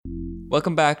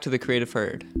Welcome back to The Creative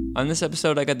Herd. On this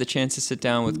episode, I got the chance to sit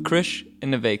down with Krish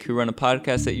and Nivek, who run a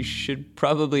podcast that you should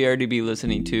probably already be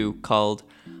listening to called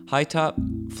High Top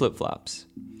Flip Flops.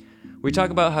 We talk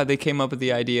about how they came up with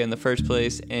the idea in the first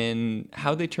place and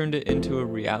how they turned it into a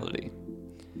reality.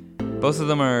 Both of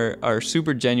them are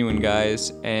super genuine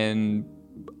guys and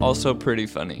also pretty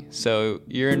funny, so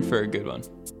you're in for a good one.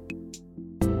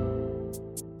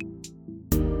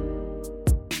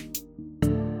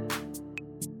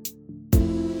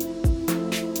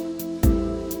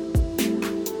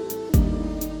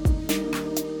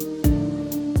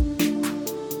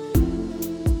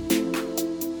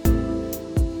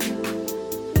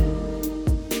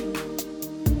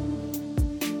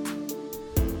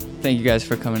 Thank you guys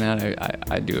for coming out.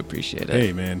 I do appreciate it.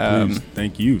 Hey man, please.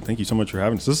 Thank you so much for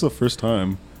having us. This is the first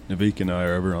time Nivek and I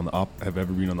are ever have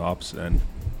ever been on the opposite end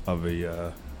of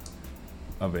an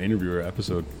interview or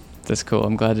episode. That's cool.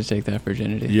 I'm glad to take that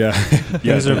virginity. Yeah.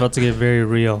 Things are about to get very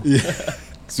real. Yeah,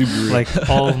 super real. Like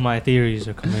all of my theories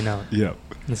are coming out. Yeah.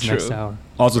 This True. next hour.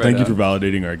 Also, Right thank you on. for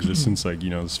validating our existence. Like,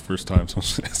 this is the first time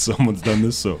someone's done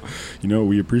this, so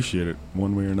we appreciate it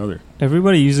one way or another.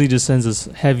 Everybody usually just sends us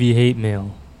heavy hate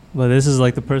mail, but this is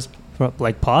like the first,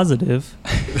 like positive,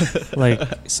 like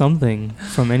something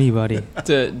from anybody.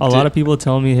 A lot of people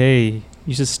tell me, "Hey,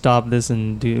 you should stop this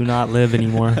and do not live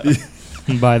anymore."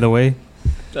 By the way,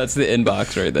 That's the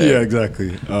inbox right there. Yeah, exactly.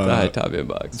 The high top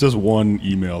inbox. Just one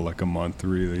email like a month,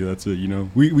 really. That's it.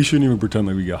 We shouldn't even pretend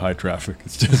like we get high traffic.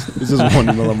 It's just one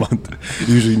email a month.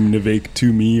 Usually Nivek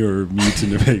to me or me to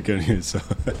Nivek anyway. So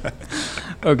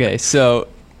Okay, so,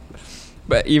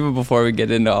 but even before we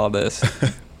get into all this,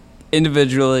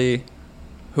 individually,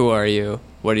 who are you?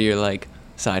 What are your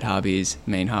side hobbies,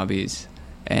 main hobbies,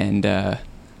 and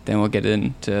then we'll get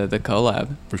into the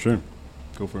collab. for sure,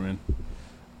 go for it, man.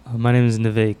 my name is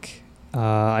Nivek.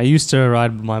 I used to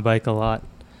ride my bike a lot.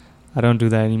 I don't do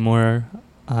that anymore.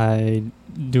 I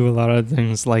do a lot of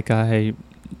things, like I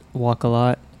walk a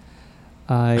lot.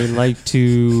 I like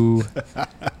to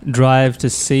drive to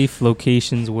safe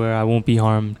locations where I won't be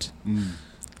harmed.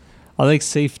 I like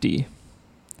safety.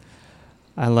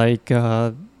 I like,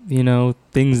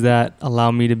 things that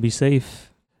allow me to be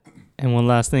safe. And one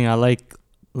last thing, I like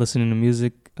listening to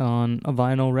music on a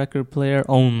vinyl record player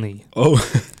only. Oh,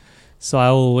 So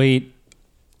I will wait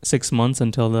 6 months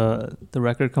until the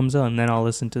record comes out, and then I'll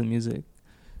listen to the music.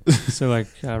 So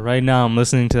right now I'm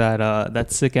listening to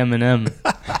that sick Eminem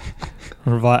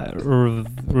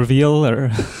reveal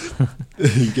or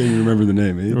you can't even remember the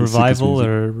name. Eh? revival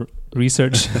or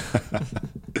research.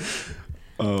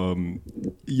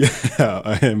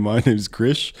 Yeah. My name is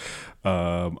Krish.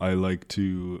 I like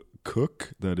to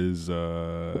cook. That is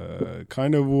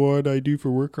kind of what I do for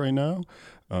work right now.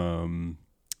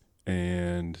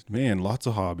 And man, lots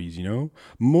of hobbies,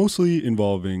 mostly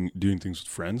involving doing things with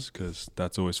friends, because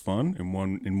that's always fun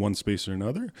in one space or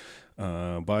another.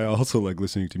 But I also like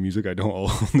listening to music. I don't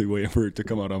only wait for it to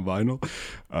come out on vinyl.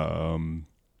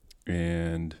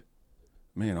 And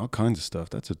man, all kinds of stuff.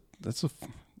 This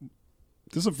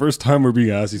is the first time we're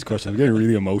being asked these questions. I'm getting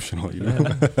really emotional,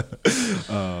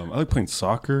 I like playing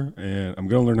soccer, and I'm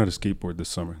gonna learn how to skateboard this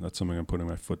summer. That's something I'm putting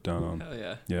my foot down on. Hell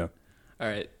yeah. Yeah. All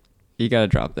right. You got to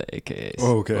drop the AKAs.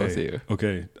 Oh, okay. Both of you.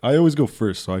 Okay. I always go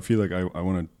first, so I feel like I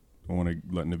want to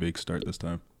let Nivek start this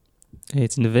time. Hey,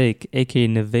 it's Nivek, aka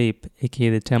Nivape, aka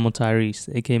the Tamil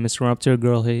Tyrese, aka Mr. Run Up to a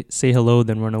Girl, hey, say hello,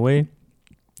 then run away,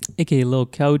 aka Lil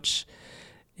Couch,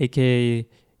 aka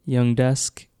Young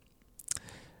Desk.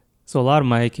 So a lot of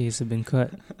my AKs have been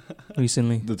cut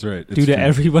recently. That's right. Due to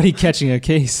everybody catching a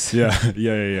case. Yeah.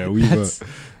 We've.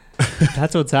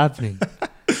 That's what's happening.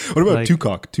 What about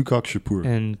Tupac Shakur?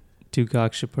 And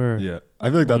Tupac Shakur. Yeah, I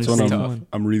feel like that's Only one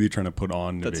I'm really trying to put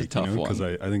on Nivek. That's a tough one. Because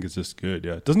I think it's just good.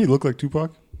 Yeah, doesn't he look like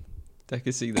Tupac? I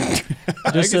can see that.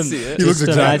 I Just can a- see it. He looks Just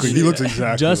exactly. imagine- He looks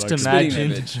exactly. Just like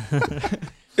imagine.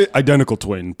 Spitting Identical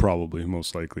twin, probably,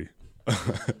 most likely.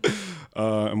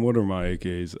 And what are my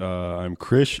AKs? I'm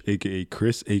Krish, aka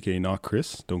Chris, aka not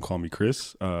Chris. Don't call me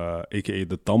Chris. AKA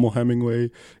the Thummel Hemingway,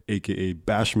 aka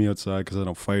Bash Me Outside because I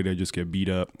don't fight. I just get beat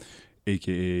up.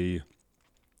 AKA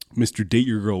Mr. Date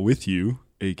Your Girl With You,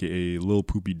 aka Lil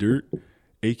Poopy Dirt,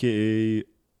 aka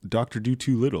Dr. Do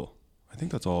Too Little. I think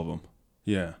that's all of them.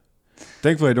 Yeah.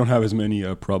 Thankfully, I don't have as many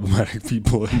problematic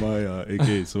people in my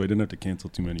AKs, so I didn't have to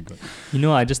cancel too many. But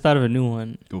I just thought of a new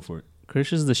one. go for it.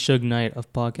 Krish is the Suge Knight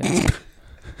of podcasts.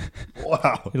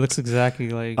 Wow. He looks exactly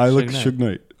like I Suge like Knight. Suge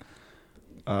Knight.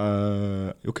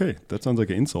 Okay, that sounds like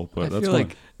an insult, but I that's feel fine.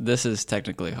 like this is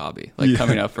technically a hobby, like Yeah.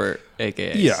 coming up for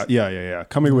AKAs. Yeah.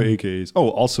 Coming with AKAs. Oh,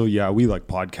 also, yeah, we like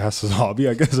podcasts as a hobby.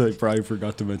 I guess I probably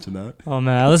forgot to mention that. Oh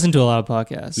man, I listen to a lot of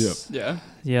podcasts. Yeah. Yeah.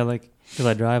 Yeah, like because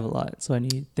I drive a lot, so I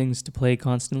need things to play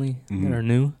constantly Mhm. that are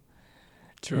new.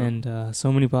 True. And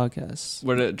so many podcasts.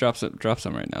 What it drop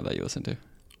some right now that you listen to?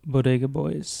 Bodega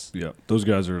Boys. Yeah, those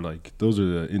guys are those are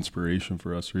the inspiration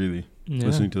for us, really. Yeah.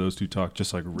 Listening to those two talk,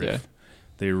 just like riff. Yeah.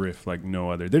 They riff like no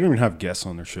other. They don't even have guests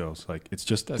on their shows. Like it's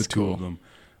just That's the two cool. of them,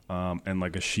 and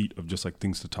like a sheet of just like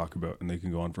things to talk about, and they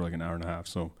can go on for like an hour and a half.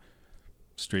 So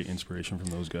straight inspiration from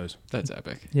those guys. That's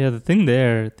epic. Yeah, the thing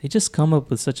there, they just come up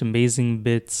with such amazing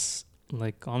bits,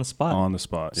 like on the spot, On the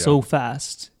spot, yeah. so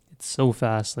fast. It's so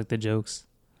fast, like the jokes.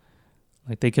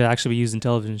 Like they could actually be used in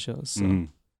television shows. So. Mhm.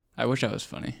 I wish I was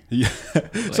funny. Yeah.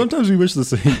 Sometimes we wish the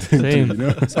same thing Same. too, you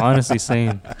know? It's honestly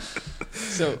same.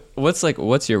 So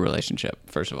what's your relationship,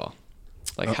 first of all?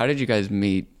 Like, how did you guys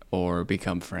meet or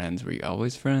become friends? Were you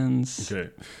always friends?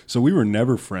 Okay. So we were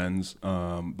never friends,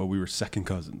 but we were second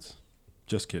cousins.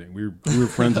 Just kidding. We were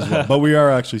friends as well, but we are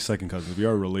actually second cousins. We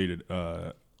are related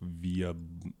by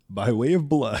way of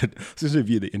blood. Especially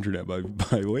via the internet,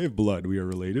 by way of blood, we are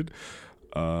related.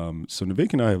 So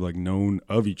Navik and I have like known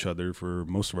of each other for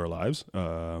most of our lives,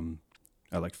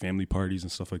 at like family parties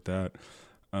and stuff like that.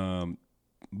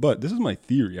 But this is my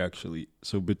theory actually.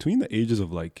 So between the ages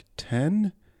of like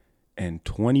 10 and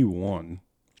 21,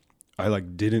 I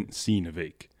like didn't see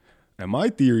Navik. And my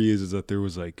theory is that there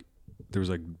was like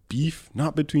beef,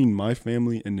 not between my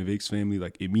family and Navik's family,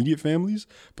 like immediate families,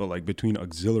 but like between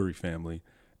auxiliary family.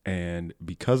 And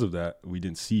because of that, we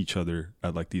didn't see each other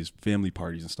at like these family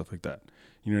parties and stuff like that.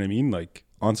 You know what I mean? Like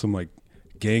on some like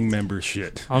gang member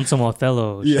shit. On some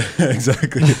Othello. Yeah,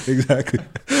 exactly.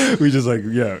 We just like,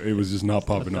 yeah, it was just not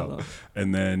popping Othello. up.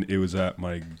 And then it was at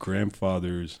my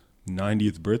grandfather's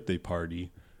 90th birthday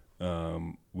party,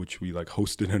 which we like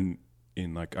hosted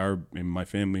in my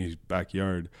family's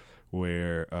backyard,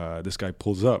 where this guy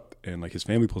pulls up and like his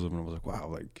family pulls up, and I was like, wow,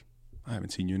 like I haven't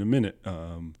seen you in a minute.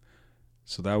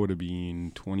 So that would have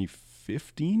been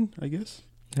 2015, I guess,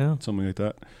 Yeah. something like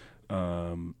that.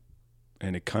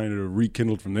 And it kind of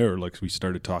rekindled from there. Like we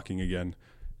started talking again,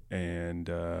 and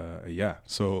yeah,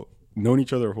 so known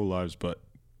each other our whole lives, but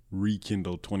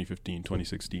rekindled 2015,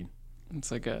 2016. It's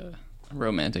like a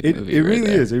romantic It movie. Right really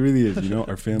there. is. It really is. You know,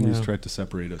 our families Yeah. tried to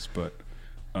separate us, but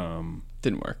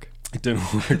Didn't work. it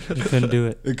didn't work. You couldn't do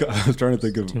it. I was trying to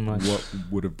think of Too much. what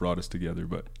would have brought us together,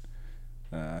 but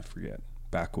I forget.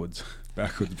 Backwoods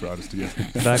brought us together.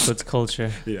 Backwoods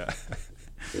culture. Yeah.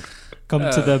 Come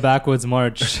to the Backwoods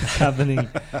March happening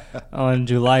on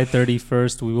July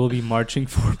 31st. We will be marching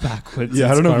for Backwoods. Yeah,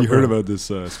 in I don't know if you heard Scarborough. about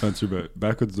this, Spencer, but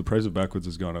the price of Backwoods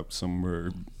has gone up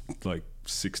somewhere like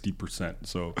 60%.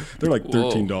 So they're like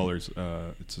Whoa.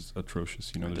 $13. It's just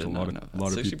atrocious. You know, I there's a did lot not of know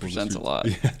that. people. in the 60% 's a streets. lot.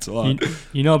 Yeah, it's a lot.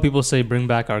 You know, people say bring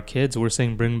back our kids. We're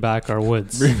saying bring back our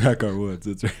woods. Bring back our woods.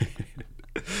 That's right.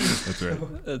 That's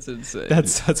right. That's insane.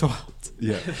 That's wild.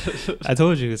 Yeah, I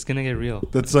told you it's gonna get real.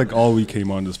 that's like all we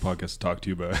came on this podcast to talk to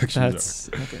you about. Actually, That's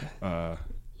okay.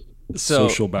 So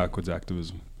social backwoods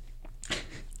activism.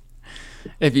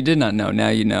 if you did not know, now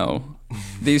you know.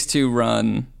 These two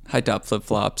run High Top Flip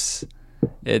Flops.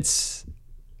 It's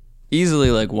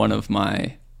easily like one of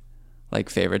my like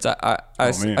favorites. Man.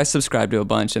 I subscribe to a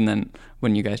bunch, and then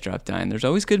when you guys drop down, there's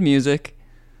always good music.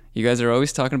 You guys are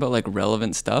always talking about like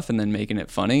relevant stuff and then making it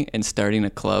funny and starting a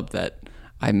club that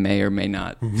I may or may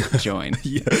not join.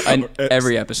 Yeah, On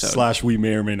every episode. / we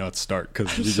may or may not start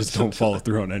because we just don't follow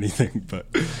through on anything. But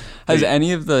Has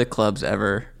any of the clubs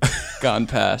ever gone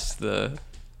past the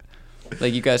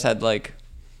like you guys had like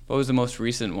what was the most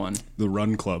recent one? the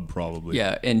Run Club probably.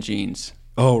 Yeah, in jeans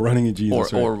Oh, running in jeans. or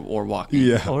that's right. or walking.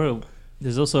 Yeah. Or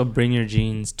there's also a bring your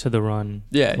jeans to the run.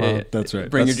 Yeah, club. yeah. That's right.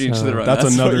 Bring That's- your jeans to the run. That's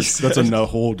what another. you That's said. a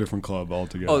whole different club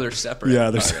altogether. Oh, they're separate.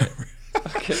 Yeah, they're All right. separate.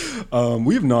 Okay.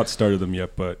 We have not started them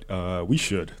yet, but we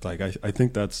should. Like, I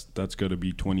think that's going to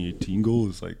be 2018 goal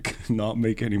is like not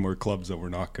make any more clubs that we're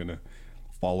not going to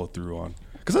follow through on.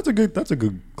 Because that's a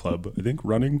good club. I think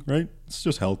running, right? It's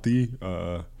just healthy.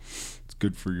 It's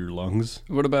good for your lungs.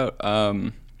 What about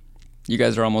you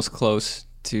guys are almost close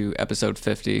to episode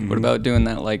 50. Mm-hmm. What about doing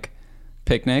that like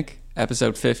picnic,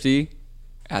 episode 50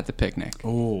 at the picnic?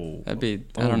 Oh, That'd be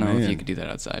I Oh, don't know if man. you could do that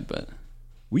outside, but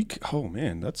oh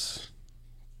man, that's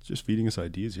just feeding us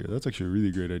ideas here. That's actually a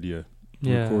really great idea.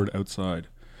 Yeah. Record outside.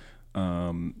 I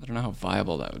don't know how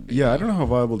viable that would be. Yeah, I don't know how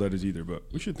viable that is either, but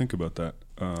we should think about that.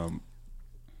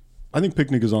 I think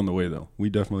picnic is on the way, though. We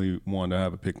definitely want to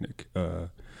have a picnic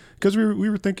because we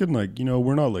were thinking like, you know,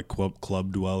 we're not like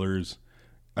club dwellers.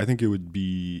 I think it would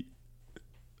be,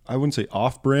 I wouldn't say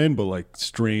off-brand, but like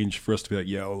strange for us to be like,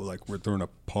 yo, like we're throwing a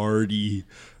party.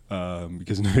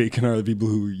 Because Navek and I are the people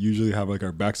who usually have like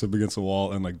our backs up against the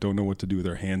wall and like don't know what to do with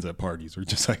our hands at parties. We're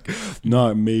just like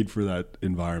not made for that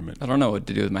environment. I don't know what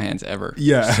to do with my hands ever.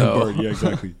 Yeah, So yeah,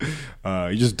 exactly.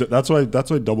 That's why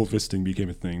double fisting became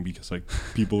a thing, because like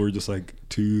people were just like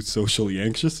too socially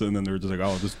anxious, and then they were just like,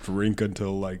 oh, I'll just drink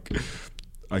until like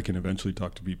I can eventually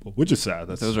talk to people, which is sad.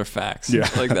 those are facts. Yeah.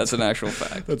 Like that's an actual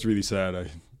fact. That's really sad.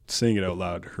 Saying it out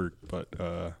loud hurt,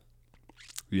 but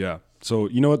yeah. So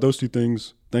you know what? Those two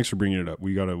things. Thanks for bringing it up.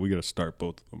 We gotta start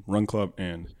both of them. Run club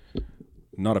and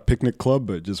not a picnic club,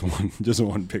 but just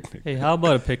one picnic. Hey, how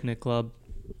about a picnic club?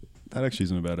 That actually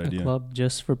isn't a bad A idea. club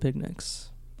just for picnics.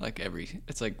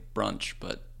 It's like brunch,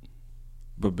 but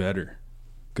better,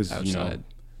 because outside.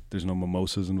 There's no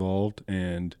mimosas involved,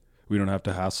 and we don't have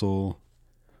to hassle,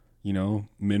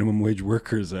 minimum wage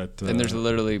workers at. And there's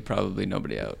literally probably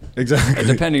nobody out. Exactly.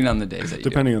 Depending on the days that you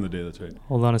Depending on the day, that's right.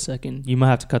 Hold on a second. You might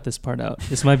have to cut this part out.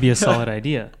 This might be a solid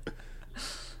idea.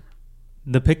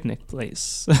 The picnic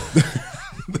place.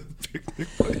 The picnic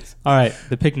place. All right,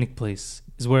 the picnic place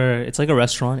is where it's like a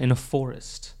restaurant in a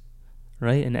forest,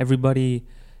 right? And everybody,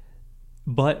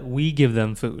 but we give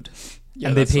them food, Yeah,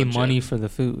 and they that's pay legit. money for the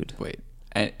food. Wait,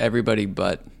 and everybody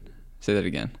but say that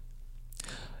again.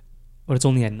 But it's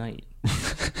only at night,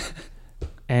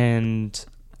 and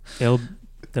there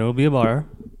will be a bar,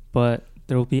 but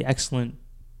there will be excellent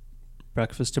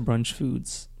breakfast to brunch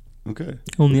foods Okay.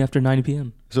 only after 9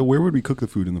 p.m. So where would we cook the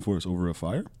food in the forest? Over a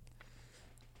fire?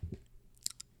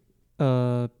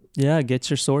 Yeah, get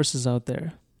your sources out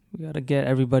there. We gotta get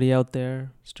everybody out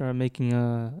there. Start making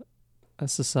a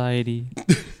society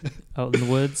out in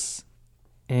the woods,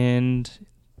 and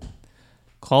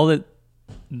call it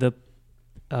the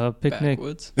picnic.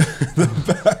 Backwoods.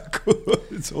 The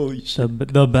backwoods. Holy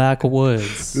shit. The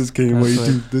backwoods. This came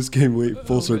That's way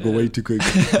full circle man. way too quick.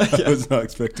 I was not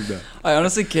expecting that. I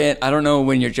honestly can't. I don't know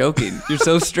when you're joking. You're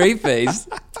so straight faced.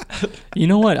 You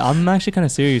know what? I'm actually kind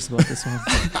of serious about this one.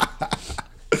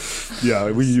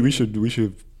 Yeah, we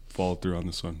should follow through on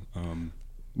this one.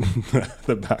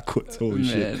 The backwoods. Holy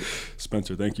shit. Man.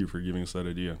 Spencer, thank you for giving us that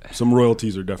idea. Some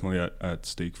royalties are definitely at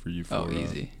stake for you. For, Oh,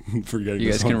 easy. For getting You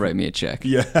this guys can on. write me a check.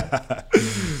 Yeah.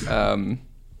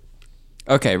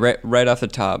 Okay, right off the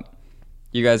top,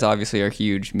 you guys obviously are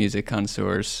huge music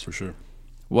connoisseurs. For sure.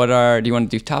 Do you want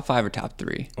to do top 5 or top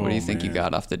 3? What do you Oh, think you man.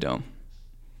 got off the dome?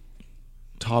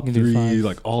 Top You can do 3, 5.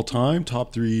 like all time.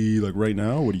 Top 3, like right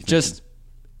now. What do you think? Just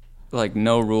like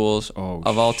no rules Oh,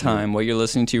 of all shit. time. What you're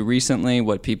listening to recently,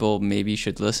 what people maybe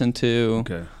should listen to.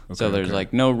 Okay. So there's okay.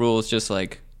 like no rules, just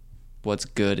like what's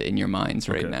good in your minds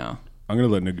right Okay. now. I'm gonna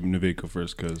let Navek go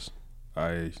first because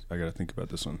I gotta think about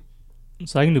this one.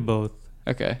 So I can do both.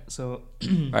 Okay. So All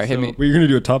right, hit me. Well, you're gonna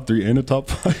do a top 3 and a top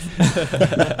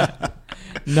 5.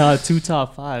 no, 2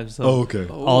 top 5. So Oh, okay.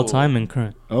 all time and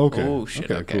current. Okay. Oh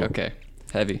shit. Okay. cool.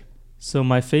 Heavy. So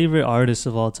my favorite artists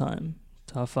of all time,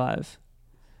 top 5: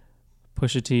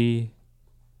 Pusha T,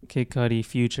 Kid Cudi,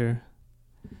 Future,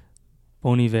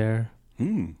 Bon Iver,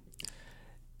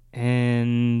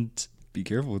 and Be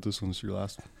careful with this one. It's your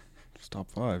last. It's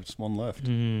top 5. Just one left.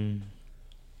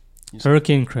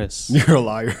 Hurricane Chris. You're a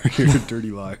liar. You're a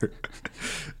dirty liar.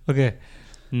 Okay,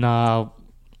 now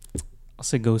I'll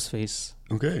say Ghostface.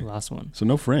 Okay. Last one. So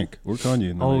no Frank or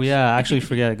Kanye. In the Oh mix. yeah, actually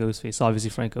forget Ghostface. Obviously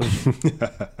Frank Ocean.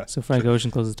 So Frank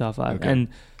Ocean closes top 5, Okay. and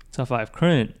top 5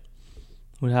 current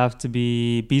would have to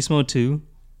be Beast Mode 2.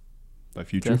 By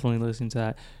Future. Definitely listening to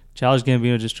that. Childish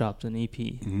Gambino just dropped an EP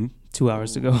Mm-hmm. 2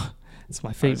 hours ago. It's my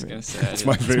I was favorite. gonna say, It's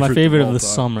my favorite. It's my favorite of all the time.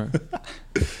 summer.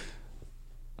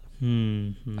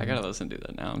 I gotta listen to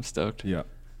that now. I'm stoked. Yeah.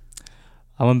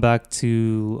 I went back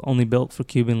to Only Built for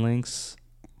Cuban Links.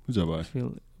 Who's that by? I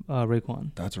feel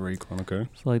Raekwon. That's a Raekwon. Okay. I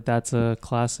feel like that's a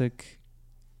classic.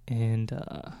 And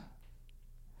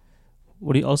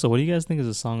what do you guys think is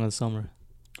a song of the summer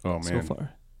Oh man. so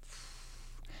far?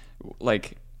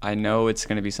 Like I know it's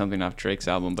gonna be something off Drake's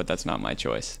album, but that's not my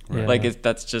choice. Yeah. Like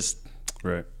that's just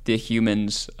Right. the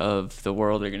humans of the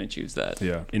world are gonna choose that.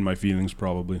 Yeah. In My Feelings,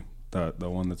 probably. That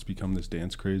one that's become this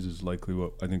dance craze is likely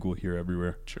what I think we'll hear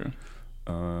everywhere. True.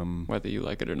 Whether you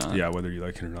like it or not. Yeah, whether you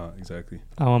like it or not. Exactly.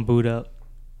 I want Boot Up.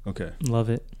 Okay. Love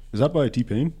it. Is that by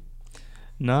T-Pain?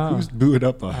 No. Who's booed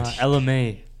up by?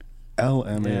 LMA.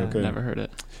 LMA. Yeah. Okay. Never heard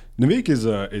it. Navek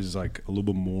is like a little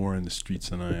bit more in the streets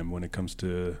than I am when it comes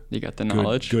to You got the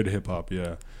knowledge. good hip hop.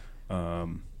 Yeah.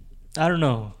 I don't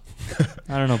know.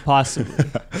 Possibly.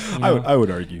 You I know? would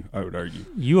argue.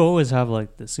 You always have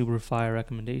like the super fire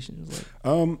recommendations.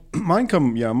 Like, Mine are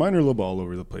a little bit all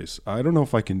over the place. I don't know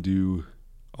if I can do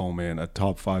Oh man, a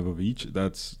top 5 of each?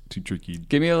 That's too tricky.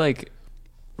 Give me a like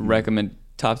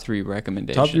top 3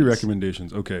 recommendations. Top 3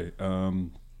 recommendations. Okay.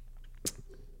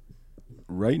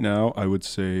 Right now, I would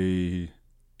say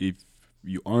if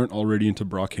you aren't already into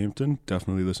Brockhampton,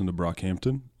 definitely listen to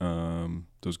Brockhampton.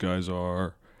 Those guys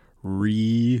are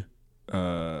redefining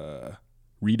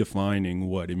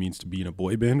what it means to be in a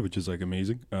boy band, which is like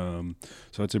amazing. So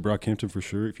I'd say Brockhampton for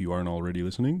sure if you aren't already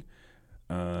listening.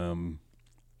 For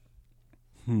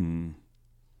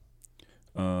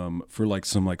like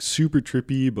some like super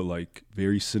trippy but like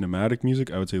very cinematic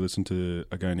music, I would say listen to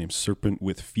a guy named Serpent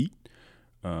with Feet.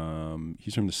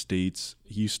 He's from the States.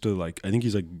 He used to like, I think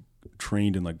he's like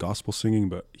trained in like gospel singing,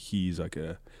 but he's like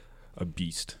a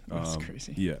beast. That's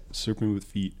crazy. Yeah, Serpent with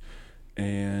Feet.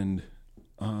 And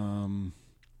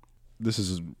this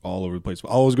is all over the place. But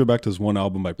I'll always go back to this one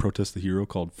album by Protest the Hero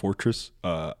called Fortress.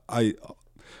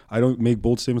 I don't make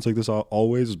bold statements like this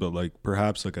always, but like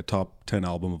perhaps like a top 10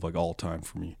 album of like all time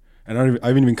for me. And I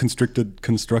haven't even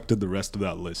constructed the rest of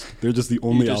that list. They're just the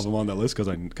only album on that list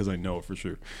because I know for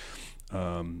sure.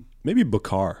 Maybe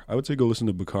Bakar. I would say go listen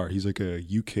to Bakar. He's like a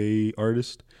UK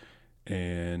artist,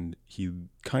 and he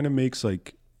kind of makes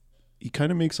like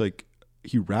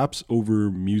he raps over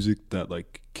music that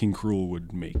like King Cruel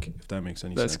would make, if that makes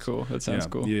any sense. That's cool. That sounds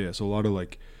cool. Yeah, so a lot of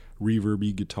like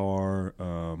reverby guitar,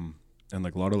 and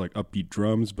like a lot of like upbeat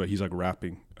drums, but he's like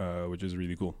rapping, which is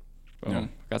really cool.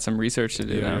 Boom. Got some research to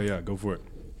do now. Yeah, go for it.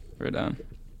 Right on.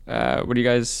 What do you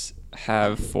guys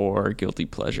have for guilty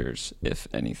pleasures, if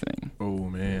anything? Oh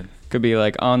man, could be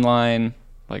like online,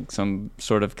 like some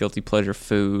sort of guilty pleasure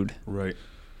food, right?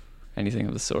 Anything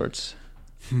of the sorts.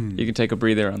 You can take a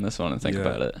breather on this one and think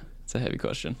about it. It's a heavy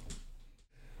question.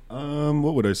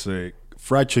 What would I say?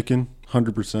 Fried chicken,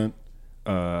 100%.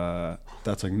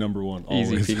 That's like number one.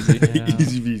 Easy Always. peasy. Yeah.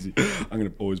 Easy peasy. I'm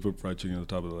gonna always put fried chicken on the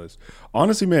top of the list.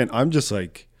 Honestly, man, I'm just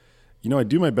like, I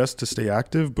do my best to stay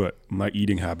active, but my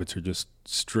eating habits are just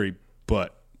straight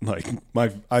butt. Like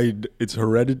it's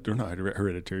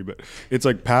hereditary, but it's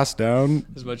like passed down.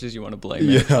 As much as you want to blame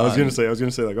Yeah, it. I was gonna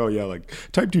say like, oh yeah, like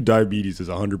type 2 diabetes is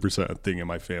 100% a thing in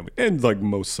my family, and like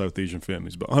most South Asian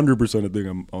families, but 100% a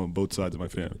thing on both sides of my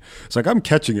family. It's like I'm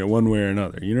catching it one way or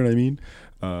another. You know what I mean?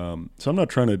 So I'm not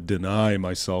trying to deny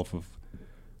myself of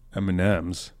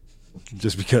M&Ms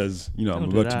just because I'm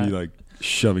about to be like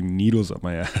shoving needles up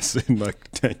my ass in like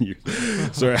 10 years.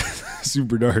 Sorry,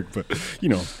 super dark, but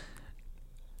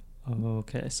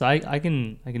Okay, so I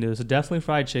can do this. So definitely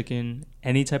fried chicken,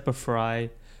 any type of fry,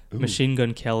 Ooh. Machine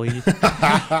Gun Kelly. No,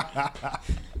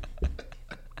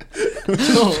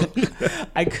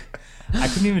 I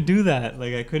couldn't even do that.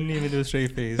 Like I couldn't even do a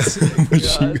straight face.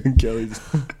 Machine Gun Kelly's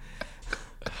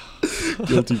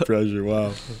guilty pleasure.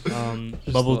 Wow.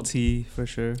 Bubble tea for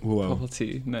sure. Wow. Bubble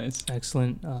tea, nice.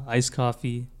 Excellent. Iced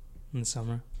coffee in the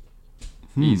summer.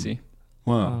 Easy.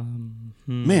 Wow.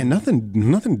 Man,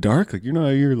 nothing dark. Like you're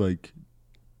not here like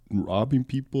robbing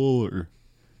people or.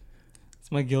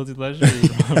 It's my guilty pleasure.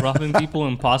 Robbing people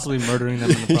and possibly murdering them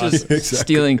in the process. Just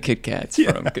stealing Kit Kats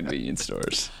from convenience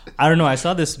stores. I don't know. I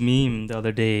saw this meme the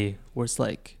other day where it's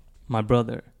like, my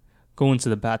brother, go into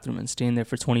the bathroom and stay in there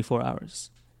for 24 hours.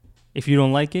 If you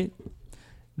don't like it,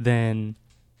 then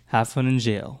have fun in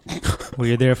jail where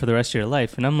you're there for the rest of your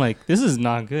life. And I'm like, this is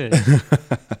not good.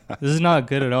 This is not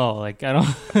good at all. Like, I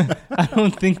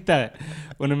don't think that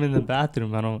when I'm in the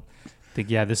bathroom, I don't think,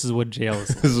 this is what jail is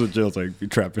like. This is what jail's like. Be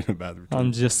trapped in a bathroom.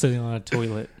 I'm just sitting on a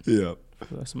toilet Yeah.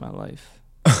 for the rest of my life.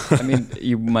 I mean,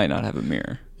 you might not have a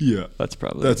mirror. Yeah. That's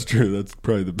true. That's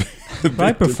probably the big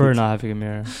I prefer difference. not having a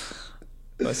mirror.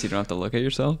 Plus, you don't have to look at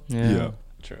yourself. Yeah.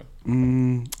 True.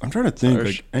 I'm trying to think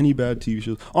Harsh. like any bad TV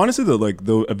shows. Honestly,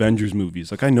 the Avengers movies,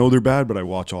 like I know they're bad, but I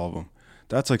watch all of them.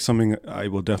 That's like something I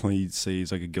will definitely say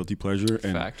is like a guilty pleasure.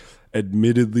 And Fact.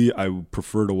 admittedly, I would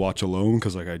prefer to watch alone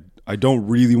because like I don't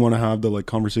really want to have the like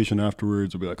conversation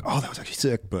afterwards or be like, oh, that was actually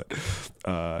sick, but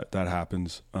that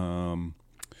happens.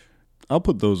 I'll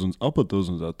put those ones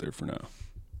out there for now.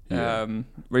 Yeah.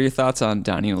 What are your thoughts on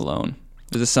dining alone?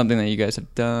 Is this something that you guys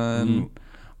have done?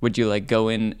 Would you like go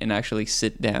in and actually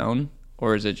sit down,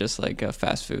 or is it just like a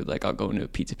fast food? Like I'll go into a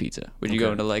pizza. Would you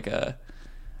go into like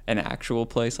an actual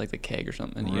place like the Keg or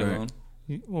something and eat alone?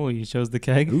 Oh, you chose the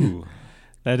Keg? Ooh.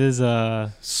 That is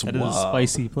a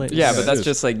spicy place. Yeah, but it that's is.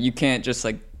 just like you can't just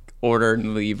like order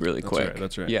and leave really quick.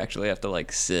 That's right. You actually have to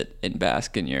like sit and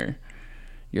bask in your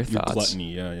thoughts.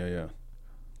 Gluttony. Yeah.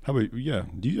 How about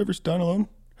do you ever dine alone?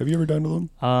 Have you ever dined alone?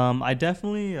 I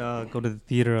definitely go to the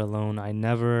theater alone. I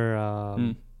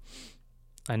never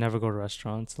go to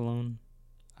restaurants alone.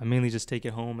 I mainly just take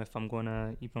it home if I'm going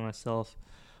to eat by myself,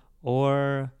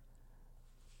 or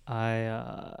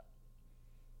I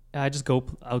I just go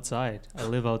outside. I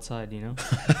live outside, you know.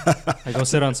 I go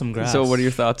sit on some grass. So what are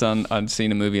your thoughts on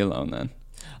seeing a movie alone then?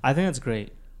 I think that's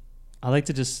great. I like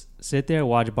to just sit there,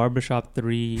 watch Barbershop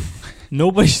 3.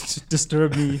 Nobody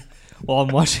disturb me while I'm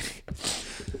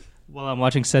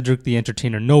watching Cedric the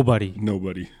Entertainer. Nobody.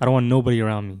 I don't want nobody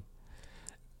around me.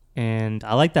 And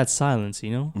I like that silence,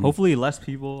 you know. Hopefully less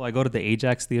people. I go to the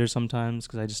Ajax Theater sometimes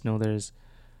because I just know there's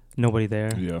nobody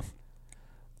there. Yeah.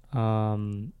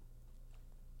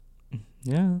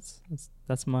 Yeah,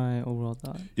 that's my overall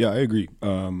thought. Yeah, I agree.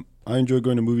 I enjoy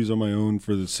going to movies on my own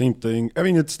for the same thing. I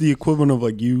mean, it's the equivalent of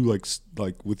like you like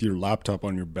with your laptop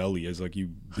on your belly as like you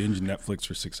binge Netflix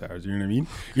for 6 hours. You know what I mean?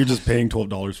 You're just paying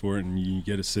 $12 for it, and you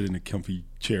get to sit in a comfy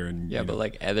chair. And yeah, but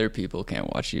like other people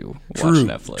can't watch you watch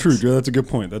Netflix. True. That's a good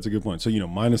point. So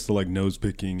minus the like nose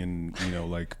picking and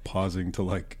like pausing to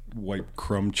like wipe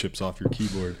crumb chips off your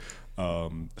keyboard.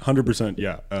 100%.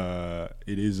 Yeah.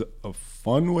 It is a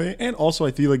fun way, and also I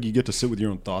feel like you get to sit with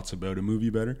your own thoughts about a movie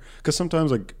better, because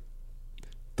sometimes like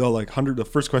the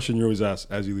first question you always ask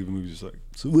as you leave a movie is just like,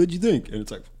 so what'd you think? And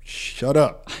it's like, shut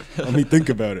up, let me think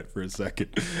about it for a second.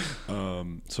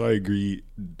 So I agree.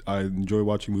 I enjoy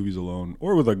watching movies alone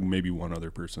or with like maybe one other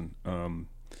person.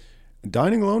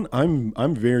 Dining alone,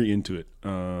 I'm very into it.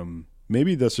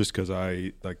 Maybe that's just because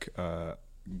I like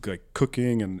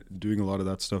cooking and doing a lot of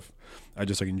that stuff. I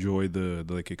just like enjoy the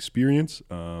like experience.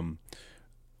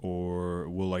 Or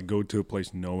will like go to a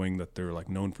place knowing that they're like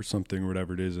known for something or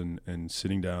whatever it is, and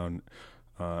sitting down,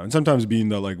 and sometimes being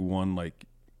the like one like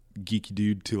geeky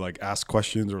dude to like ask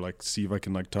questions or like see if I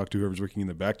can like talk to whoever's working in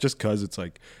the back, just cause it's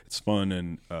like it's fun,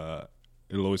 and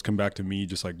it'll always come back to me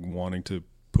just like wanting to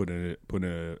put a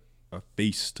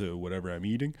face to whatever I'm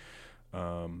eating.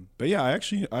 But yeah, I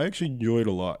actually enjoy it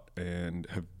a lot, and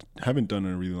haven't done it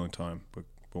in a really long time, but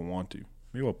want to.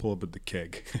 Maybe I'll pull up at the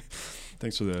Keg.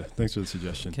 Thanks for the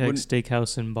suggestion. Keg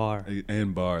Steakhouse and Bar.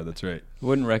 And bar, that's right.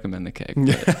 Wouldn't recommend the Keg.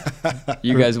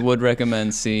 You guys would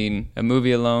recommend seeing a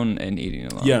movie alone and eating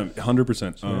alone. Yeah,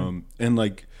 100%. Sure. And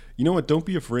like, you know what? Don't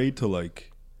be afraid to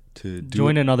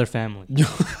join another family.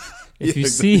 If you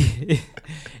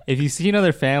see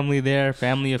another family there,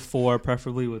 family of 4,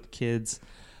 preferably with kids,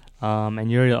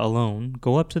 and you're alone,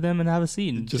 go up to them and have a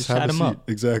seat and just chat them up.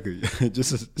 Exactly.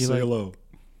 Just say hello.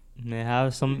 And they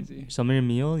have some of your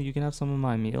meal, you can have some of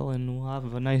my meal, and we'll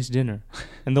have a nice dinner.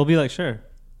 And they'll be like, sure,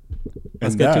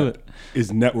 let's get to it.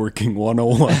 Is networking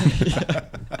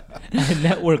 101.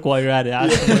 Network while you're at it.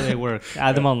 Ask them where they work.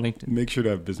 Add them on LinkedIn. Make sure to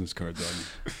have business cards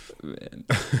on you.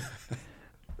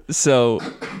 So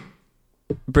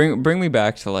bring me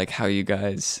back to like how you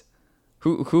guys,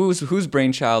 whose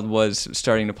brainchild was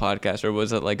starting a podcast, or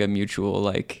was it like a mutual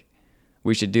like,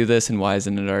 we should do this, and why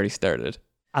isn't it already started?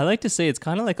 I like to say it's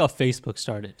kind of like how Facebook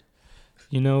started.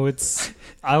 You know,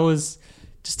 I was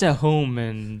just at home,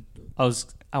 and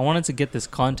I wanted to get this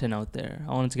content out there.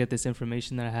 I wanted to get this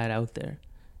information that I had out there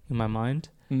in my mind.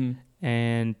 Mm-hmm.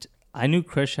 And I knew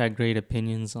Krish had great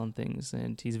opinions on things,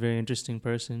 and he's a very interesting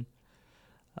person.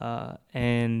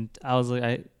 And I was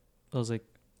like,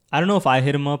 I don't know if I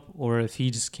hit him up or if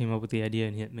he just came up with the idea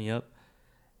and hit me up.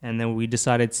 And then we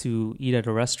decided to eat at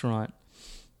a restaurant.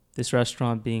 This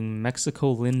restaurant being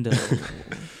Mexico Lindo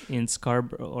in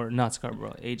Scarborough, or not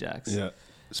Scarborough, Ajax. Yeah.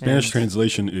 Spanish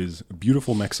translation is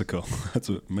beautiful Mexico. That's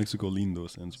what Mexico Lindo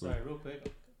stands for. Sorry, real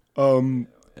quick.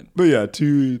 But yeah,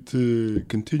 to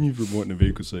continue from what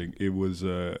Navek was saying, it was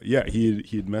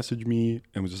he had messaged me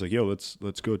and was just like, yo, let's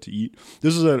go to eat.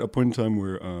 This was at a point in time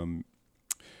where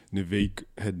Navek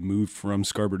had moved from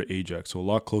Scarborough to Ajax, so a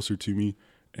lot closer to me,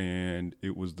 and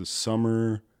it was the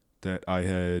summer that I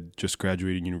had just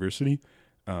graduated university.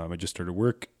 I just started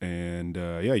work, and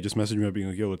he just messaged me up being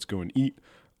like, yo, let's go and eat.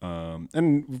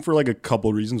 And for like a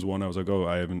couple reasons. One, I was like, oh,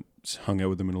 I haven't hung out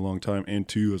with him in a long time. And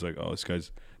two, I was like, oh, this guy's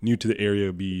new to the area.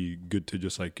 It'd be good to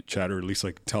just like chat, or at least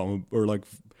like tell him, or like,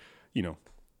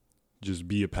 just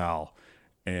be a pal.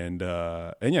 And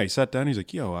he sat down. He's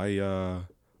like, yo, I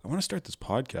want to start this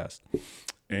podcast.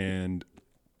 And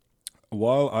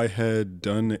while I had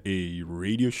done a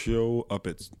radio show up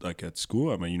at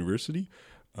school at my university,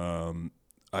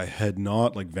 I had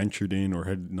not like ventured in, or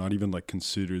had not even like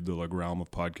considered the like realm of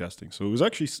podcasting. So it was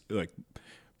actually like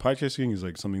podcasting is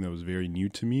like something that was very new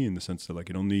to me, in the sense that like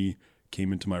it only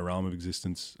came into my realm of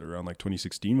existence around like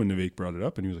 2016 when Navek brought it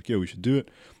up, and he was like, yeah, we should do it.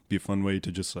 Be a fun way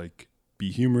to just like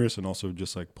be humorous and also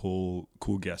just like pull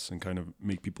cool guests and kind of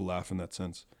make people laugh in that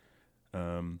sense.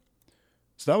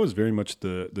 So that was very much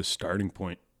the starting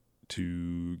point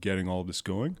to getting all of this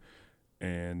going.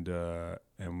 And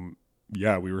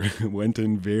yeah, we went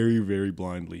in very, very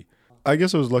blindly. I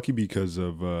guess I was lucky because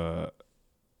of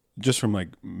just from like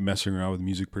messing around with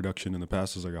music production in the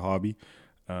past as like a hobby,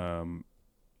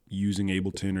 using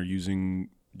Ableton or using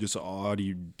just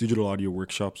digital audio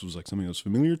workshops was like something that was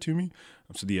familiar to me.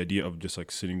 So the idea of just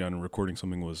like sitting down and recording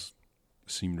something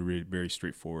seemed really very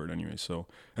straightforward anyway. So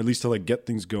at least to like get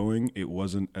things going, it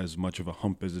wasn't as much of a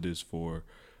hump as it is for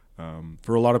a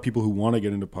lot of people who want to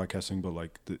get into podcasting, but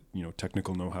like the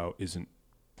technical know-how isn't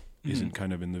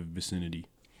kind of in the vicinity.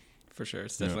 For sure.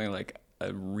 It's definitely like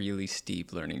a really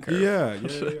steep learning curve. Yeah.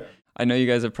 I know you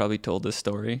guys have probably told this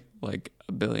story like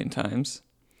a billion times,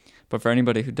 but for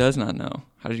anybody who does not know,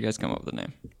 how did you guys come up with the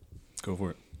name? Go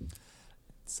for it.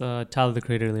 It's Tyler, the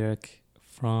Creator lyric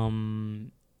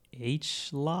from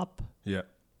HLOP? Yeah.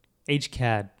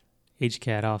 HCAD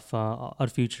off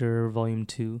Odd Future Volume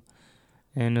 2.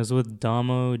 And it was with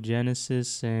Damo,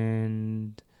 Genesis,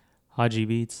 and Haji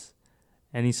Beats.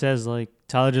 And he says, like,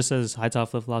 Tyler just says high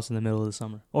top flip-flops in the middle of the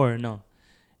summer. Or, no,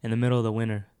 in the middle of the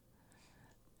winter.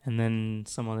 And then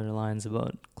some other lines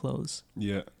about clothes.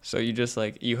 Yeah. So you just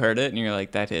like, you heard it and you're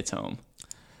like, that hits home.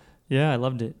 Yeah, I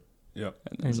loved it. Yeah.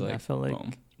 And I felt like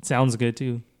it sounds good,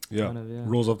 too. Yeah. Kind of, yeah.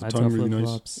 Rolls off the High tongue top really nice.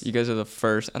 flip-flops. You guys are the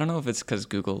first. I don't know if it's because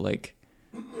Google like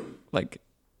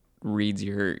reads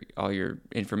all your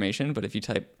information, but if you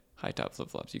type high top flip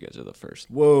flops, you guys are the first.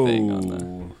 Whoa. Thing on the...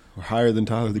 We're higher than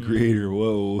Tyler the Creator.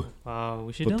 Whoa. Wow,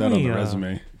 we should Put that on the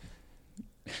resume.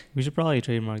 We should probably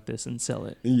trademark this and sell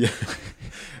it. Yeah.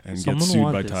 And Someone get sued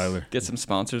want by this. Tyler. Get some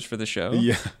sponsors for the show.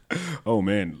 Yeah. Oh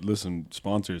man, listen,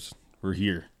 sponsors, we're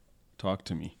here. Talk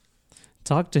to me.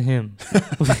 Talk to him,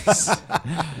 please.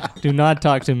 Do not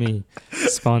talk to me.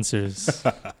 Sponsors.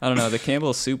 I don't know. The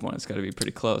Campbell's soup one has got to be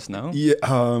pretty close, no?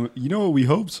 Yeah. We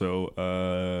hope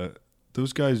so.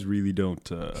 Those guys really don't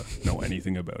know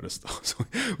anything about us, though. So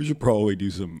we should probably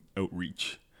do some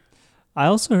outreach. I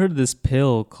also heard this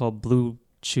pill called Blue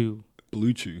Chew.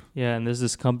 Blue Chew. Yeah, and there's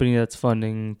this company that's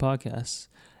funding podcasts.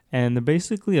 And they're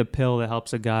basically a pill that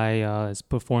helps a guy his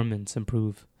performance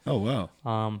improve. Oh,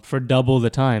 wow. For double the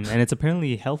time. And it's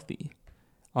apparently healthy.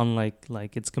 Unlike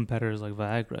like its competitors like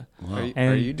Viagra. Wow.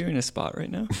 Are you doing a spot right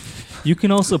now? You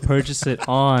can also purchase it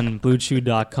on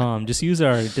bluechew.com. Just use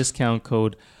our discount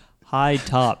code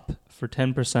HIGHTOP for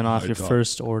 10% off your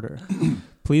first order.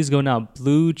 Please go now.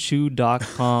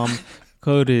 Bluechew.com.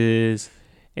 Code is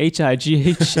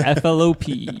HIGHFLOP.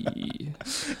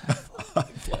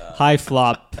 High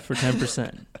flop for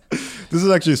 10%. This is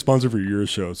actually a sponsor for your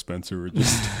show, Spencer. We're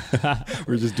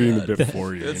just doing the bit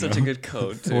for you. That's such a good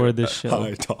code, too. For this show.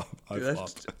 High top. High Dude, flop.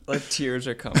 like tears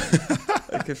are coming.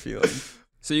 I can feel it.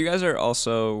 So you guys are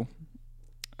also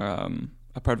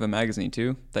a part of a magazine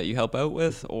too that you help out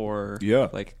with, or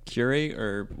like curate,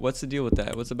 or what's the deal with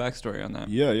that? What's the backstory on that?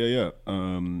 Yeah.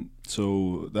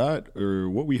 So that, or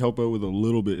what we help out with a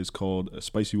little bit, is called a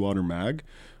Spicy Water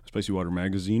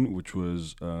Magazine, which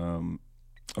was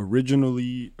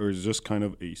originally, or is just kind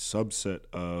of a subset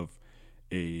of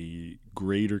a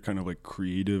greater kind of like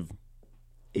creative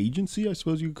agency, I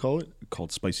suppose you could call it,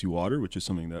 called Spicy Water, which is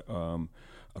something that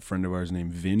a friend of ours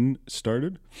named Vin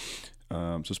started.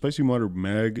 So Spicy Water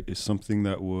Mag is something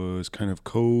that was kind of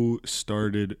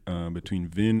co-started between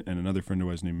Vin and another friend of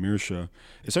ours named Mirsha,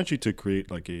 essentially to create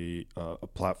like a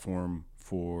platform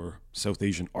for South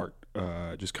Asian art,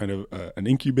 just kind of an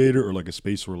incubator, or like a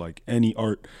space where like any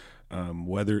art,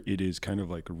 whether it is kind of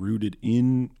like rooted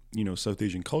in, South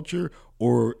Asian culture,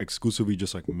 or exclusively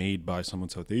just like made by someone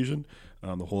South Asian.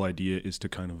 The whole idea is to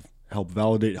kind of help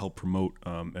validate, help promote,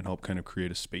 and help kind of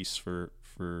create a space for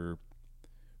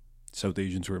South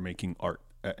Asians who are making art,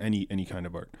 any kind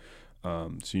of art.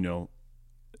 So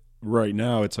right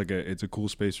now it's a cool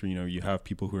space where you have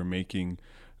people who are making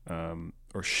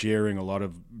or sharing a lot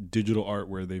of digital art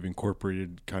where they've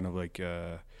incorporated kind of like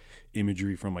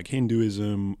imagery from like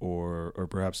Hinduism or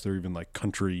perhaps they're even like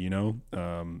country,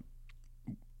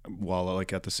 while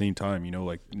like at the same time,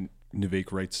 like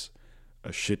Nivek writes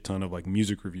a shit ton of like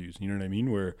music reviews, you know what I mean?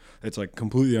 Where it's like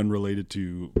completely unrelated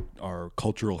to our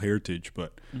cultural heritage,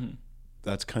 but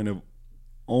that's kind of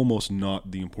almost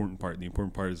not the important part. The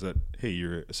important part is that, hey,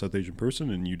 you're a South Asian person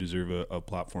and you deserve a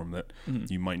platform that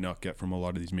you might not get from a lot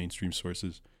of these mainstream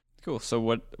sources. Cool. So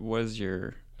what was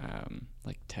your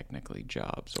like technically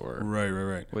jobs, or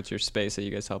right? What's your space that you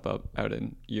guys help out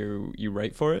in? You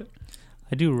write for it?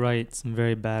 I do write some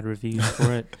very bad reviews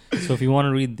for it. So if you want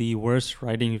to read the worst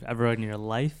writing you've ever read in your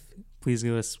life, please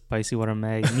go to Spicy Water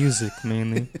Mag. Music,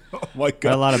 mainly. Oh my God.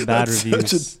 Got a lot of bad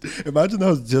reviews. Imagine that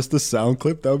was just a sound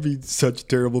clip. That would be such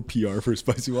terrible PR for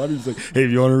Spicy Water. It's like, hey,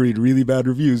 if you want to read really bad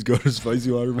reviews, go to Spicy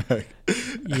Water Mag.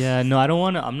 Yeah, no, I don't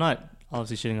want to. I'm not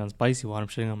obviously shitting on Spicy Water. I'm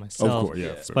shitting on myself. Of course,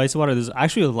 yeah. Spicy Water, there's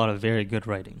actually a lot of very good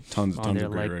writing. Tons of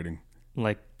great writing.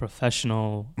 like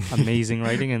professional, amazing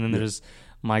writing, and then there's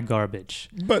my garbage.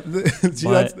 But that's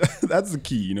the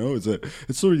key, you know. It's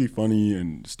still really funny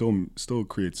and still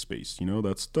creates space, you know.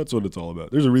 That's what it's all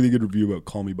about. There's a really good review about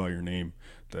 "Call Me by Your Name"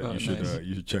 that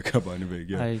you should check out by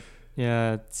Naveg.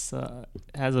 Yeah, it's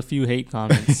has a few hate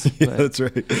comments. Yeah, that's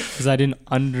right. Because I didn't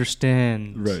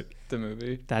understand the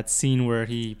movie, that scene where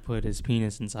he put his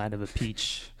penis inside of a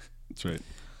peach. That's right.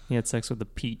 He had sex with a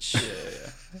peach. Yeah.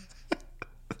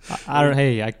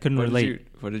 I couldn't relate.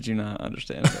 What did you not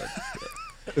understand about that?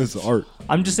 It's art.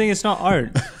 I'm just saying it's not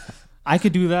art. I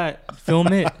could do that.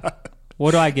 Film it.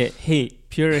 What do I get? Hate.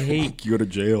 Pure hate. You go to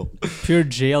jail. Pure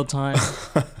jail time.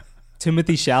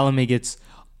 Timothée Chalamet gets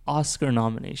Oscar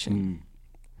nomination.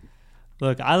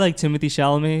 Look, I like Timothée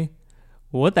Chalamet.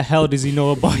 What the hell does he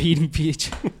know about eating peach?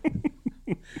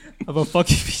 About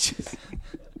fucking peaches?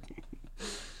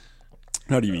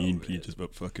 Not even eating peaches,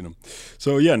 but fucking them.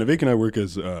 So yeah, Naveg and I work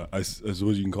as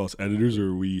what you can call us editors,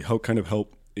 or we help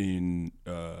in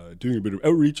doing a bit of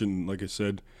outreach and, like I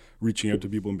said, reaching out to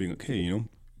people and being like, hey, you know,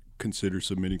 consider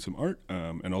submitting some art,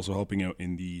 and also helping out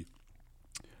in the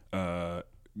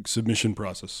submission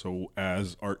process. So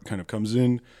as art kind of comes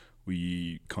in,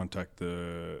 we contact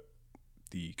the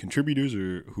contributors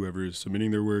or whoever is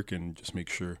submitting their work and just make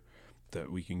sure that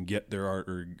we can get their art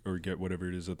or get whatever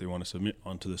it is that they want to submit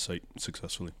onto the site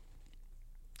successfully.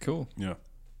 Cool. Yeah.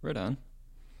 Right on.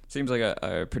 Seems like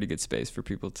a pretty good space for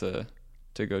people to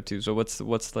go to. So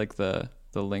what's like the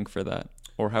link for that,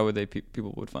 or how would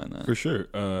people would find that? For sure.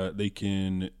 They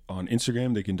can, on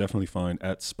Instagram, they can definitely find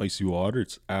at Spicy Water.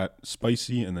 It's at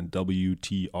Spicy and then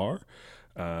WTR,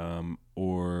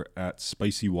 or at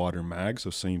Spicy Water Mag. So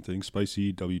same thing,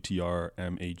 Spicy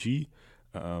WTRMAG,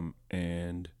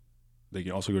 and they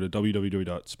can also go to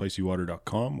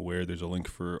www.spicywater.com, where there's a link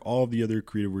for all of the other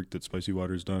creative work that Spicy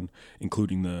Water has done,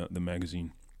 including the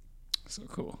magazine. So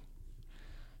cool.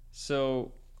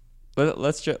 So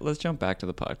let's jump back to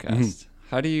the podcast.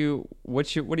 What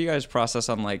do you guys process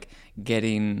on like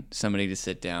getting somebody to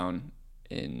sit down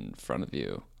in front of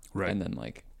you? Right. And then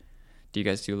like, do you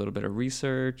guys do a little bit of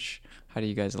research? How do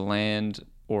you guys land,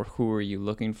 or who are you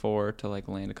looking for to like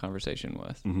land a conversation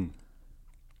with?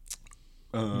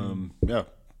 Yeah.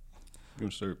 Go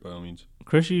start by all means.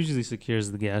 Chris usually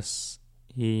secures the guests.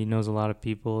 He knows a lot of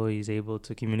people. He's able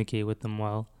to communicate with them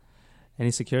well, and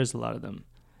he secures a lot of them.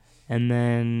 And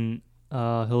then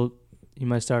he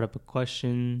might start up a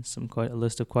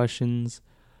list of questions.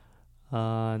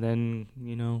 Then,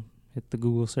 you know, hit the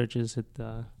Google searches, hit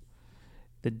the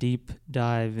deep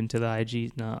dive into the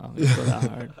IG. No, we go that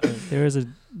hard.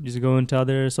 Just go into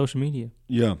other social media.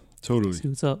 Yeah, totally. See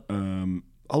what's up.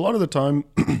 A lot of the time,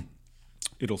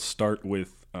 it'll start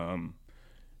with,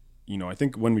 you know, I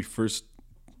think when we first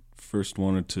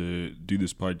wanted to do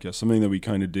this podcast, something that we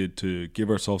kind of did to give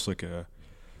ourselves like a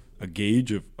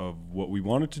gauge of what we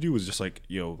wanted to do was just like,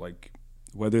 like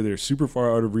whether they're super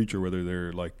far out of reach or whether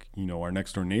they're like, you know, our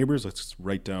next door neighbors, let's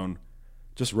write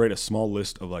a small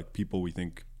list of like people we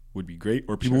think would be great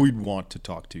or people we'd want to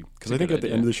talk to. Because I think at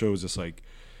the end of the show is just like,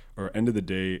 or end of the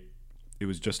day, it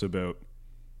was just about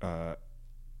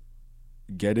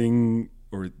getting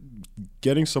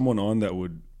someone on that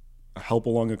would help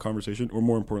along a conversation, or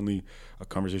more importantly, a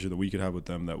conversation that we could have with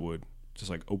them that would just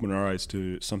like open our eyes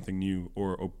to something new,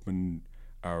 or open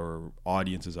our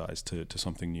audience's eyes to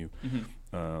something new.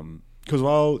 Because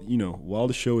while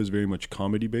the show is very much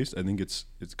comedy based, I think it's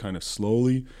kind of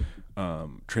slowly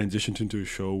transitioned into a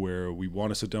show where we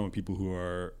want to sit down with people who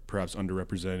are perhaps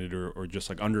underrepresented or just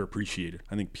like underappreciated.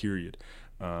 I think period,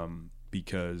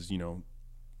 because you know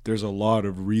there's a lot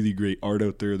of really great art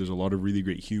out there. There's a lot of really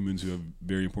great humans who have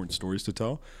very important stories to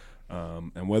tell,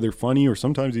 and whether funny or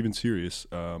sometimes even serious,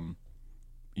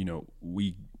 you know,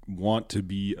 we want to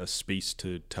be a space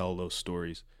to tell those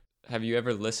stories. Have you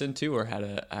ever listened to or had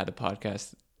a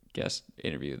podcast guest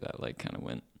interview that like kind of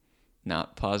went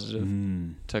not positive,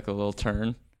 took a little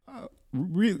turn?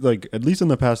 Really, like at least in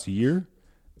the past year,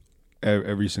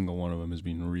 every single one of them has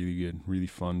been really good, really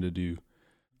fun to do.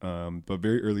 But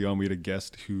very early on, we had a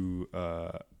guest who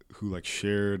like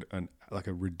shared a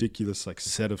ridiculous like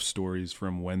set of stories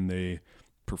from when they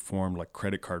performed like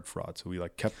credit card fraud. So we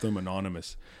like kept them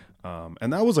anonymous.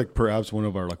 And that was like perhaps one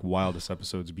of our like wildest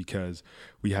episodes, because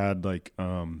we had like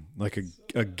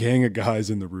a gang of guys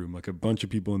in the room, like a bunch of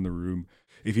people in the room.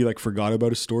 If he like forgot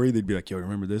about a story, they'd be like, yo,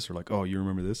 remember this? Or like, oh, you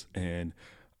remember this? And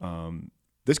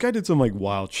This guy did some like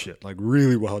wild shit, like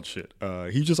really wild shit.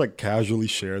 He just like casually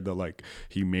shared that like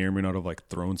he may or may not have like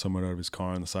thrown someone out of his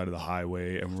car on the side of the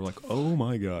highway, and we're like, oh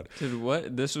my god, Dude,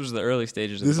 what? This was the early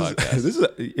stages of the podcast. this is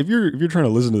if you're trying to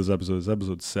listen to this episode, it's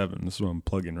episode 7. This is what I'm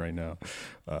plugging right now.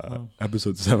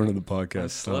 Episode 7 of the podcast. I'm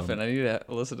slipping. I need to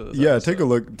listen to this. Yeah,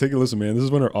 episode. take a listen, man. This is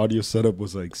when our audio setup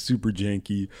was like super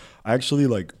janky. I actually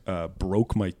like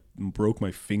broke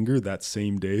my finger that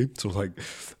same day, so like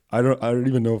I don't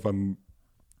even know if I'm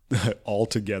all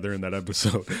together in that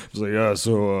episode. I was like, yeah,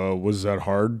 so was that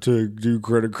hard to do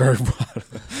credit card fraud?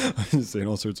 I'm just saying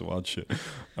all sorts of wild shit.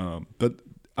 But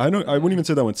I wouldn't even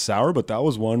say that went sour, but that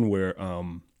was one where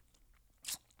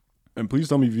and please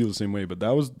tell me if you feel the same way, but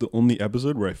that was the only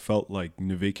episode where I felt like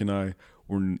Nivek and I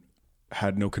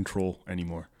had no control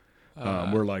anymore.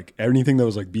 Where like anything that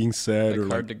was like being said like or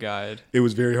hard like, to guide. it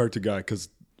was very hard to guide, because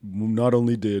not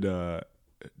only did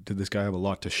this guy have a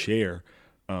lot to share,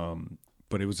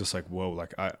 but it was just like, whoa,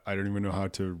 like I don't even know how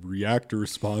to react or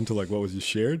respond to like what was just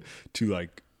shared, to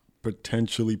like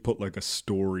potentially put like a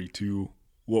story to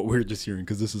what we're just hearing,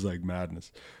 because this is like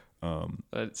madness.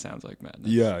 That sounds like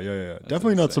madness. Yeah.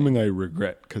 Definitely not insane. something I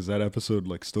regret, because that episode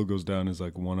like still goes down as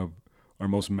like one of our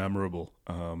most memorable.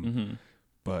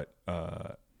 But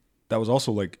that was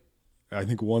also like, I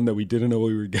think one that we didn't know what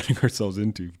we were getting ourselves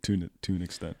into to an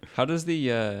extent. How does the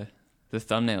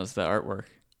thumbnails, the artwork,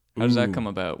 how does that Ooh. come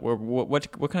about?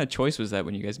 What kind of choice was that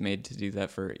when you guys made to do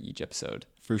that for each episode?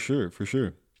 For sure.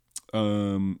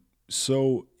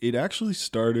 So it actually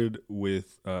started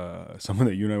with someone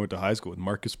that you and I went to high school with,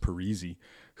 Marcus Parisi,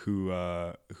 who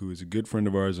is a good friend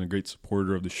of ours and a great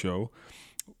supporter of the show.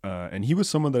 And he was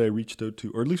someone that I reached out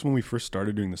to, or at least when we first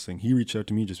started doing this thing, he reached out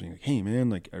to me just being like, hey man,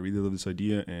 like I really love this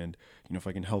idea, and you know, if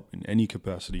I can help in any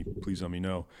capacity, please let me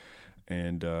know.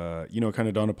 And you know, it kind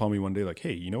of dawned upon me one day, like,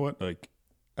 hey, you know what, like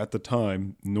at the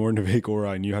time, nor Nivek or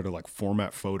I knew how to like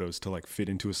format photos to like fit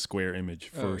into a square image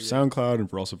for SoundCloud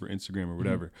and also for Instagram or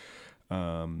whatever.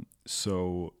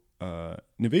 So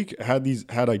Nivek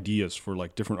had ideas for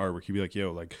like different artwork. He'd be like,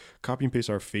 yo, like copy and paste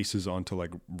our faces onto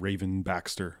like Raven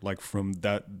Baxter, like from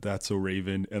That's So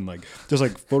Raven, and like just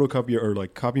like photocopy or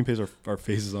like copy and paste our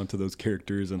faces onto those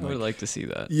characters. And I would like to see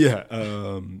that. yeah.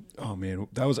 Oh man,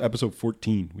 that was episode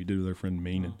 14 we did with our friend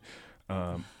Mainen.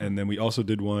 And then we also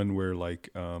did one where like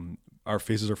our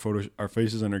faces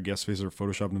and our guest faces are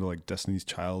photoshopped into like Destiny's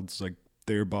Child's like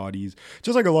their bodies,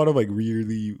 just like a lot of like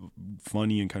really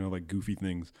funny and kind of like goofy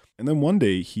things. And then one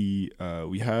day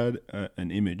we had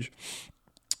an image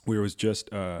where it was just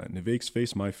Nivek's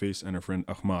face, my face, and our friend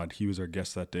Ahmad. He was our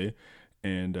guest that day,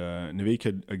 and Nivek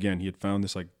had found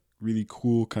this like really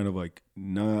cool kind of like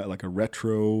not like a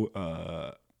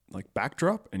retro like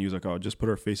backdrop, and he was like, oh, just put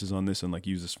our faces on this and like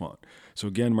use this font. So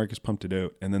again, Marcus pumped it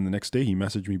out, and then the next day he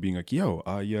messaged me being like, yo,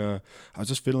 I was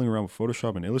just fiddling around with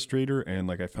Photoshop and Illustrator, and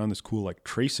like I found this cool like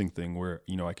tracing thing where,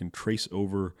 you know, I can trace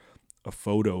over a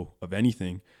photo of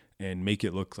anything and make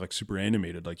it look like super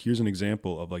animated. Like here's an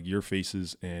example of like your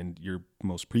faces and your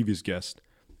most previous guest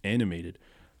animated.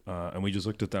 And we just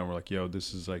looked at that and we're like, yo,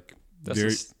 this is like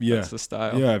That's the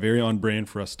style. Yeah, very on brand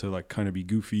for us to like kind of be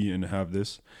goofy and have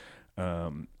this.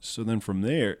 So then from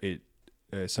there, it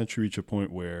essentially reached a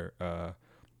point where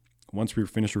once we were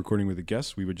finished recording with the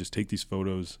guests, we would just take these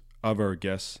photos of our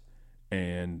guests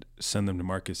and send them to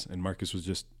Marcus, and Marcus was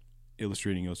just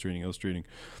illustrating.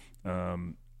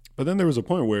 But then there was a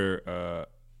point where,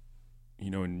 you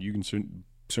know, and you can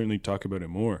certainly talk about it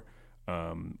more,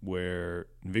 where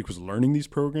Nivek was learning these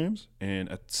programs,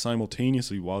 and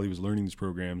simultaneously while he was learning these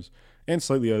programs, and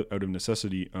slightly out of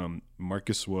necessity,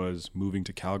 Marcus was moving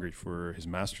to Calgary for his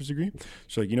master's degree.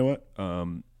 So like, you know what?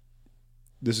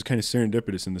 This is kind of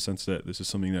serendipitous in the sense that this is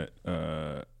something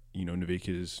that you know, Nivek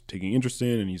is taking interest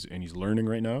in, and he's learning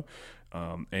right now.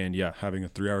 And yeah, having a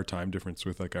 3-hour time difference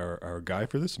with like our guy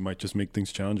for this might just make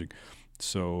things challenging.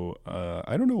 So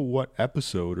I don't know what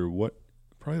episode or what,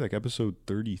 probably like episode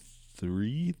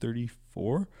 33,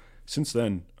 34. Since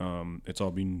then, it's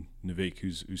all been Nivek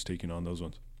who's taken on those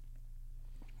ones.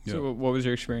 Yeah. So what was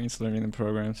your experience learning the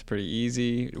programs? Pretty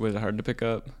easy? Was it hard to pick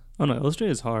up? Oh no,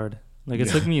 Illustrator is hard. Like it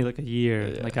took me like a year.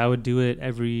 Yeah. Like I would do it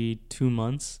every 2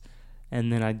 months,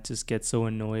 and then I'd just get so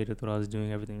annoyed with what I was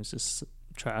doing. Everything was just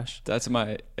trash. That's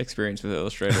my experience with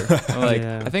Illustrator. I'm like,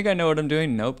 Yeah. I think I know what I'm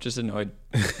doing. Nope, just annoyed.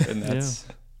 And that's.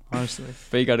 Honestly.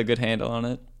 But you got a good handle on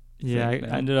it. Yeah, I Like,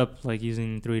 no. ended up like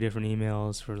using 3 different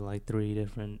emails for like 3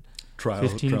 different Trial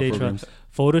 15-day trial. programs.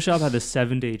 Photoshop had the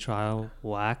 7-day trial,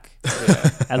 whack.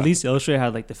 Yeah. At least Illustrator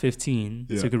had like the 15,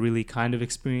 Yeah. so you could really kind of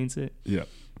experience it. Yeah.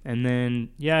 And then,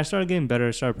 yeah, I started getting better.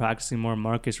 I started practicing more.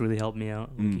 Marcus really helped me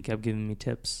out. Like, he kept giving me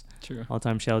tips True. all the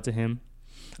time. Shout out to him.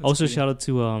 Also, pretty- shout out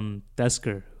to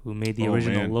Desker, who made the Oh,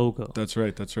 original man. logo That's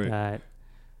right. that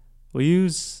we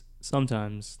use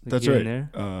sometimes. Like That's here right. and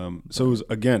there. So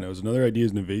it was another idea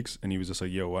in Navik's, and he was just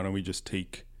like, "Yo, why don't we just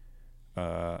take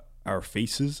our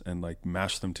faces and like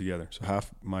mash them together? So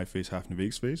half my face, half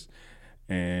Navik's face."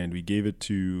 And we gave it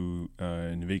to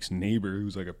Navik's neighbor,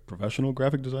 who's like a professional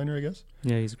graphic designer, I guess.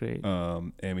 Yeah, he's great.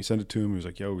 And we sent it to him. He was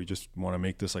like, "Yo, we just want to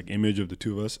make this like image of the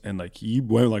two of us." And like he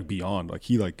went like beyond. Like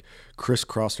he like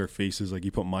crisscrossed our faces. Like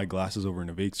he put my glasses over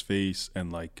Navik's face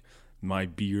and like my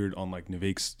beard on like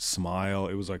Navik's smile.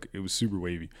 It was super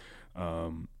wavy.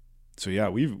 So yeah,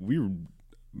 we've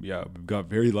got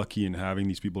very lucky in having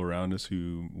these people around us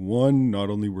who, one, not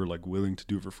only were like willing to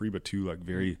do it for free, but two, like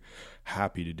very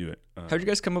happy to do it. How'd you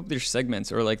guys come up with your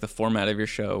segments or like the format of your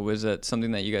show? Was it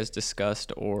something that you guys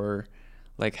discussed or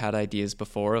like had ideas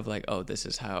before of like, oh, this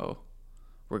is how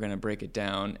we're going to break it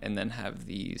down and then have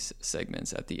these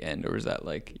segments at the end? Or was that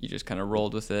like you just kind of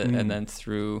rolled with it and then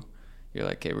you're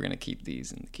like, okay, we're going to keep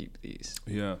these and keep these?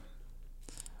 Yeah.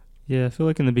 Yeah, I feel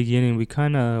like in the beginning we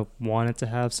kind of wanted to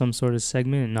have some sort of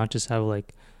segment and not just have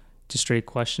like just straight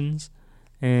questions.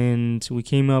 And we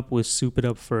came up with Soup It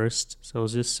Up first. So it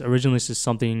was just originally it's just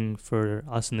something for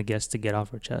us and the guests to get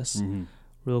off our chests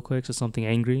real quick. So something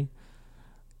angry.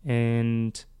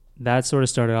 And that sort of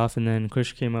started off. And then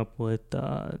Krish came up with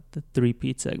the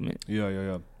three-peat segment.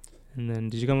 Yeah. And then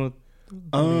did you come up with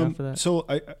something after that? So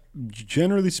I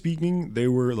generally speaking, they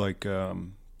were like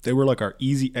our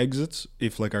easy exits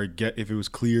if it was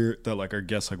clear that like our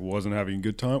guest like wasn't having a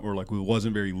good time or like we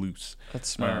wasn't very loose. That's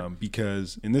smart.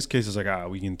 Because in this case it's like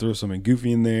we can throw something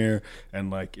goofy in there,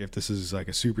 and like if this is like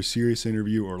a super serious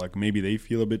interview or like maybe they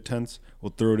feel a bit tense,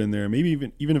 we'll throw it in there.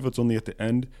 Maybe even if it's only at the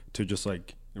end to just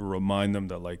like remind them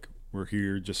that like we're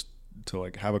here just to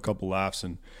like have a couple laughs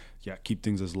and keep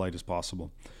things as light as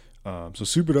possible. So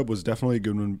Soup It Up was definitely a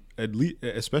good one, at least,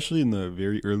 especially in the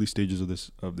very early stages of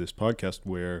this podcast,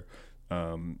 where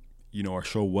our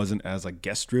show wasn't as like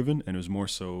guest driven and it was more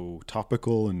so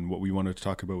topical, and what we wanted to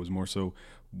talk about was more so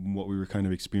what we were kind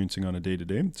of experiencing on a day to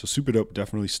day. So Soup It Up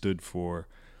definitely stood for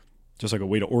just like a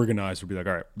way to organize, to be like,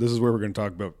 all right, this is where we're going to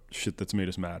talk about shit that's made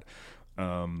us mad.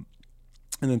 And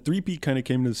then Three-Peat kind of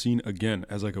came to the scene again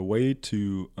as like a way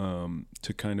to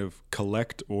kind of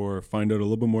collect or find out a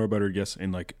little bit more about our guests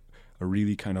in like a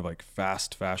really kind of like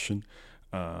fast fashion,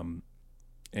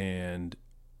 and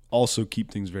also keep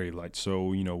things very light.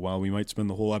 So, while we might spend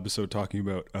the whole episode talking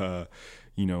about,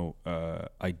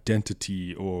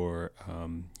 identity or,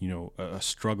 a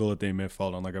struggle that they may have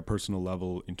felt on like a personal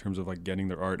level in terms of like getting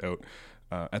their art out,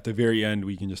 at the very end,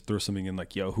 we can just throw something in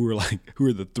like, who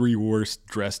are the three worst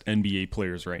dressed NBA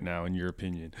players right now, in your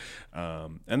opinion?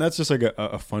 And that's just like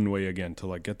a fun way, again, to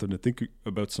like get them to think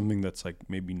about something that's like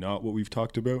maybe not what we've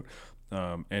talked about.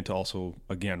 And to also,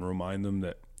 again, remind them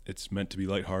that it's meant to be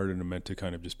lighthearted and meant to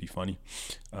kind of just be funny.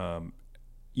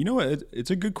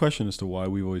 It's a good question as to why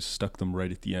we've always stuck them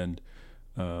right at the end.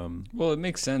 Well, it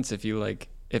makes sense if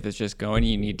it's just going,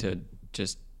 you need to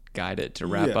just guide it to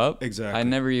wrap up. Exactly. I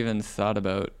never even thought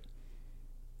about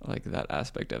like that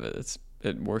aspect of it.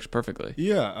 It works perfectly.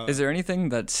 Yeah. Is there anything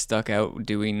that stuck out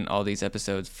doing all these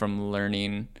episodes from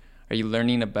learning? Are you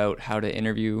learning about how to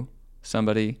interview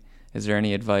somebody? Is there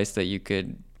any advice that you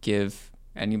could give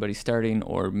anybody starting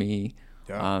or me,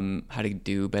 how to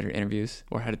do better interviews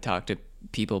or how to talk to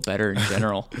people better in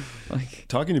general? Like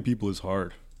talking to people is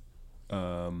hard.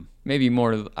 Maybe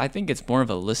more. I think it's more of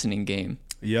a listening game.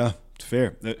 Yeah, it's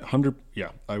fair. 100. Yeah,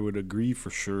 I would agree for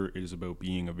sure. It is about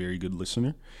being a very good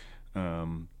listener.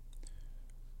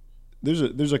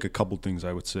 There's like a couple things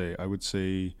I would say. I would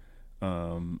say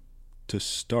to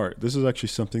start. This is actually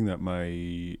something that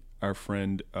our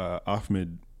friend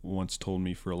Ahmed once told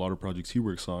me for a lot of projects he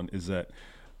works on, is that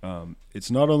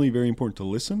it's not only very important to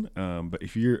listen, but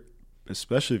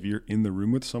especially if you're in the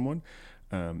room with someone,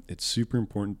 it's super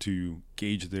important to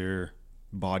gauge their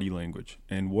body language.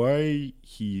 And why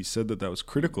he said that was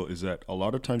critical is that a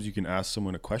lot of times you can ask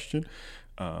someone a question,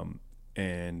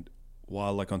 and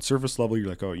while like on surface level you're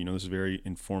like, this is a very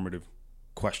informative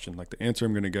question, like the answer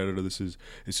I'm going to get out of this is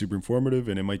super informative,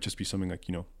 and it might just be something like,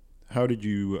 how did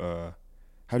you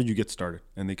get started?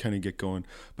 And they kind of get going,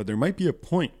 but there might be a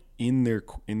point in their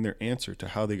answer to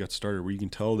how they got started where you can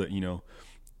tell that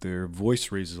their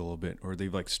voice raises a little bit, or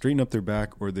they've like straightened up their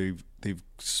back, or they've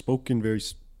spoken very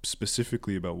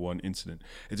specifically about one incident.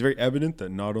 It's very evident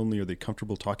that not only are they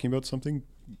comfortable talking about something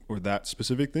or that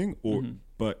specific thing,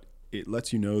 but it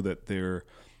lets you know that they're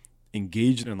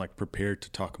engaged and like prepared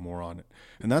to talk more on it.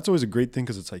 And that's always a great thing,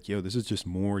 because it's like, this is just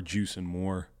more juice and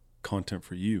more content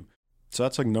for you. So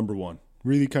that's like number one,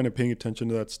 really kind of paying attention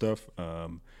to that stuff.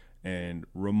 and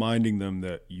reminding them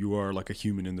that you are like a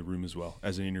human in the room as well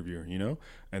as an interviewer,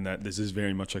 and that this is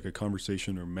very much like a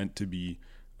conversation, or meant to be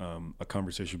a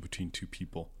conversation between two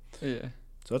people. Yeah.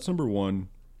 So that's number one.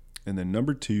 And then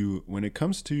number two, when it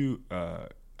comes to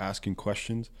asking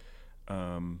questions,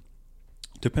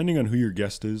 depending on who your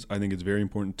guest is, I think it's very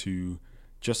important to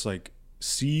just like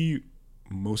see,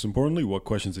 most importantly, what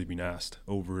questions they've been asked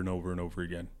over and over and over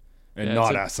again, and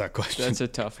not ask that question. That's a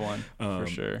tough one for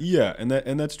sure. Yeah, and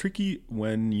that's tricky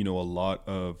when a lot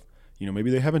of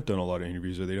maybe they haven't done a lot of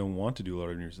interviews, or they don't want to do a lot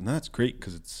of interviews, and that's great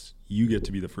because you get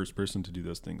to be the first person to do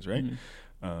those things, right? Mm-hmm.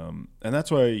 And that's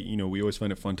why we always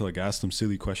find it fun to like ask them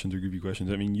silly questions or give you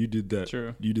questions. I mean, you did that.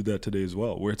 True. You did that today as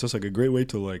well, where it's just like a great way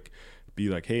to like be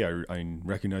like, hey, I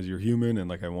recognize you're human, and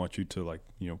like I want you to like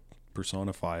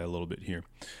personify a little bit here.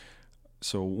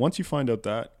 So once you find out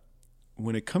that,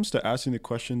 when it comes to asking the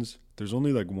questions, there's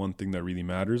only like one thing that really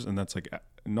matters, and that's like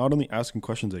not only asking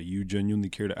questions that you genuinely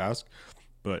care to ask,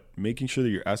 but making sure that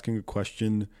you're asking a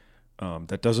question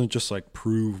that doesn't just like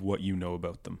prove what you know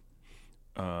about them.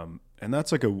 And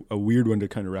that's like a weird one to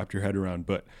kind of wrap your head around,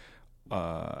 but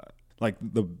like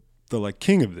the like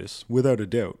king of this, without a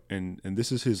doubt, and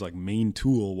this is his like main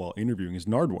tool while interviewing, is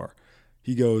Nardwuar.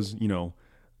 He goes,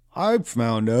 I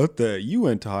found out that you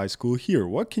went to high school here.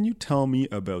 What can you tell me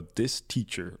about this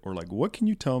teacher? Or like, what can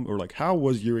you tell me? Or like, how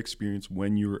was your experience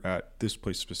when you were at this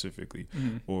place specifically?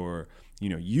 Mm-hmm. Or,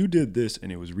 you did this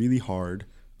and it was really hard.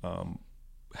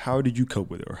 How did you cope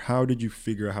with it? Or how did you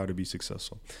figure out how to be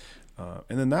successful?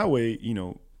 And then that way,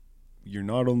 you're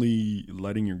not only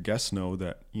letting your guests know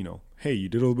that, hey, you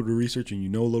did a little bit of research and you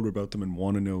know a little bit about them and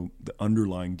want to know the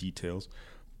underlying details,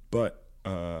 but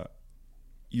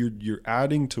you're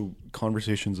adding to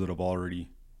conversations that have already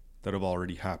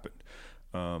happened.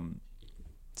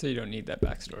 So you don't need that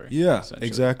backstory. Yeah,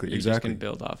 exactly. You just can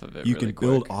build off of it. You really can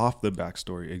build off the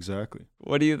backstory. Exactly.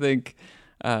 What do you think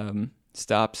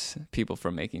stops people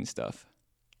from making stuff?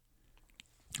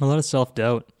 A lot of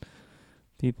self-doubt.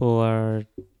 People are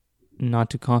not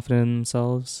too confident in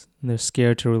themselves. They're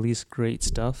scared to release great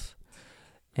stuff.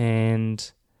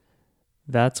 And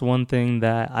that's one thing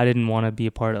that I didn't want to be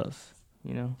a part of,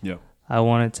 Yeah. I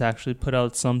wanted to actually put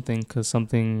out something, because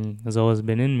something has always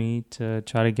been in me to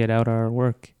try to get out our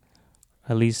work,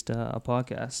 at least a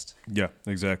podcast. Yeah,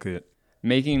 exactly it.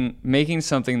 Making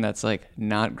something that's like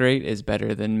not great is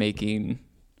better than making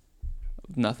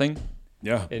nothing.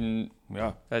 Yeah. And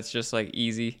that's just like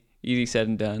easy said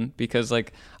and done, because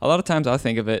like a lot of times I'll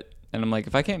think of it and I'm like,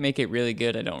 if I can't make it really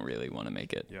good, I don't really want to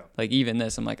make it. Yeah. Like even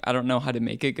this, I'm like, I don't know how to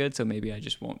make it good, so maybe I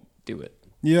just won't do it.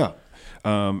 Yeah.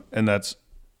 And that's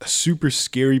a super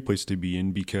scary place to be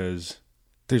in, because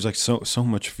there's like so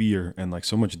much fear and like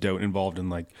so much doubt involved in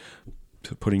like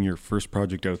putting your first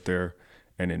project out there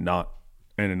and it not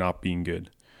being good.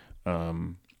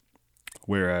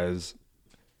 Whereas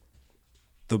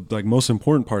the like most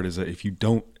important part is that if you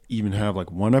don't even have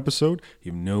like one episode,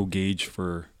 you have no gauge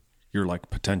for your like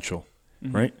potential,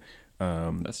 mm-hmm. right?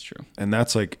 That's true. And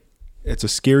that's like, it's a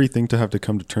scary thing to have to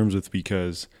come to terms with,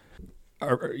 because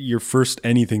your first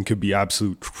anything could be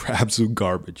absolute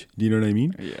garbage. Do you know what I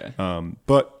mean? Yeah.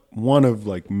 But one of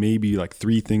like maybe like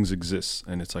three things exists,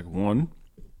 and it's like one,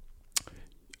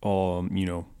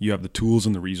 you have the tools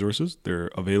and the resources,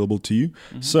 they're available to you.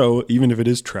 Mm-hmm. So even if it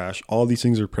is trash, all these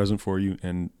things are present for you,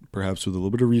 and perhaps with a little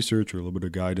bit of research or a little bit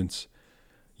of guidance,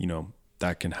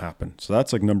 that can happen. So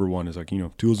that's like number one, is like,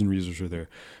 tools and resources are there.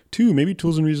 Two, maybe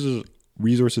tools and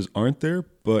resources aren't there,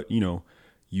 but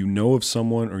of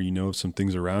someone, or of some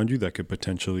things around you that could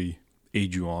potentially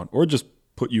aid you on, or just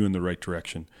put you in the right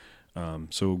direction.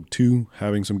 So two,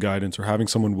 having some guidance, or having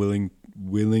someone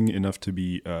willing enough to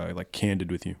be like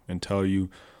candid with you and tell you,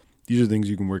 these are things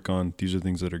you can work on, these are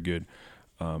things that are good.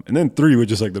 And then three,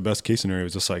 which is like the best case scenario,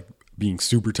 is just like being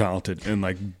super talented and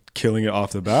like killing it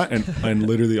off the bat, and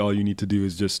literally all you need to do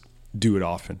is just do it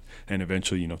often, and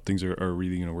eventually things are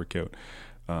really going to work out.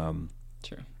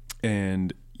 Sure.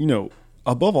 And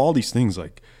above all these things,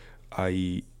 like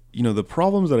the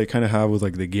problems that I kind of have with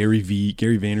like the Gary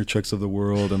Vaynerchuk's of the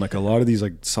world, and like a lot of these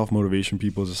like self-motivation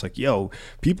people, is just like,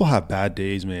 people have bad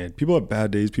days, man. People have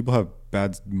bad days. People have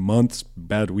bad months,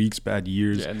 bad weeks, bad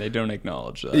years. Yeah, and they don't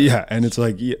acknowledge that. Yeah, and it's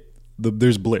like,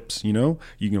 there's blips, you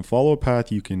can follow a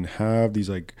path. You can have these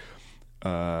like,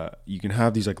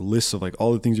 lists of like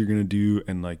all the things you're going to do.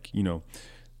 And like,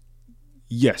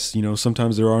 yes,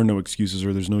 sometimes there are no excuses,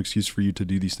 or there's no excuse for you to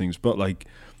do these things, but like,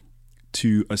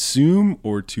 to assume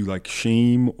or to like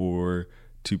shame or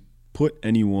to put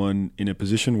anyone in a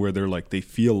position where they're like, they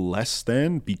feel less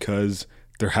than because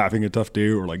they're having a tough day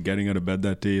or like getting out of bed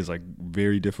that day is like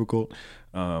very difficult,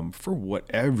 for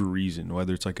whatever reason,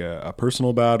 whether it's like a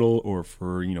personal battle or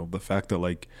for, you know, the fact that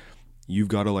like you've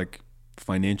got to like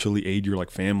financially aid your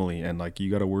like family and like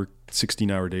you got to work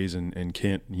 16-hour days and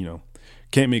can't, you know,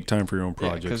 can't make time for your own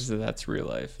projects. Because that's real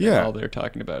life. Yeah. And all they're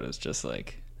talking about is just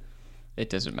like, it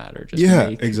doesn't matter. Just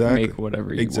Exactly. make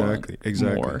whatever you want.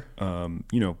 Exactly. More.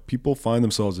 You know, people find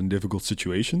themselves in difficult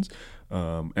situations,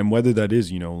 and whether that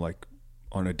is, you know, like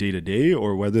on a day-to-day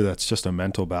or whether that's just a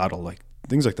mental battle, like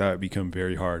things like that become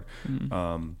very hard.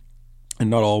 Mm-hmm. And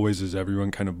not always is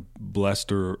everyone kind of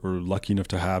blessed or lucky enough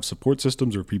to have support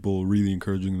systems or people really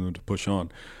encouraging them to push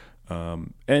on.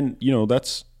 And, you know,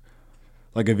 that's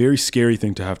like a very scary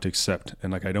thing to have to accept.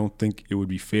 And like, I don't think it would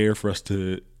be fair for us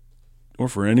to, or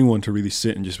for anyone to really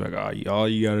sit and just be like, all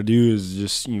you got to do is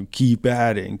just, you know, keep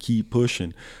at it and keep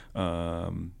pushing.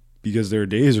 Because there are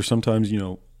days or sometimes, you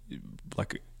know,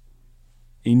 like,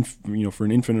 you know, for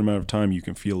an infinite amount of time, you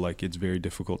can feel like it's very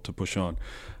difficult to push on.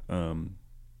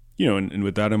 You know, and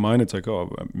with that in mind, it's like,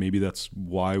 oh, maybe that's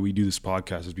why we do this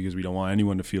podcast, is because we don't want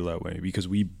anyone to feel that way, because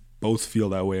we both feel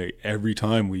that way every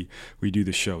time we do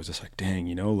the show. It's just like, dang,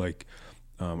 you know, like,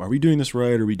 are we doing this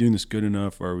right? Are we doing this good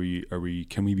enough? Can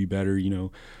we be better? You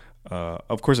know,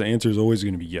 of course the answer is always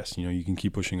going to be yes. You know, you can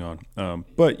keep pushing on.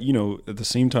 But, you know, at the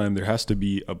same time, there has to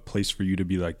be a place for you to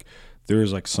be like, there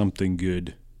is like something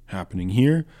good happening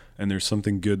here, and there's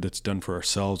something good that's done for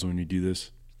ourselves when we do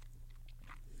this.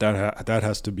 That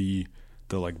has to be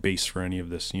the like base for any of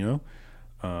this, you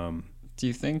know? Do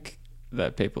you think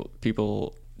that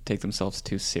people take themselves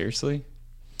too seriously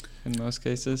in most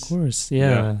cases? Of course,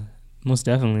 yeah. Most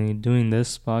definitely. Doing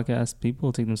this podcast,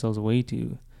 people take themselves way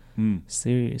too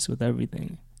serious with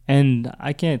everything. And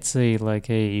I can't say like,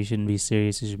 hey, you shouldn't be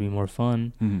serious, it should be more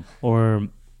fun or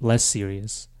less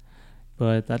serious.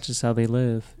 But that's just how they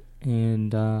live.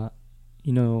 And,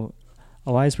 you know,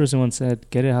 a wise person once said,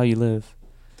 get it how you live.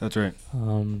 That's right.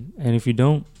 And if you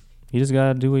don't, you just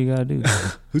got to do what you got to do.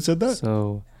 Who said that?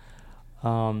 So,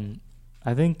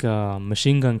 I think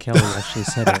Machine Gun Kelly actually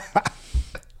said it.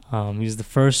 He's the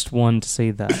first one to say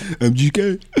that.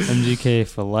 MGK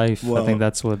for life. Well, I think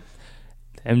that's what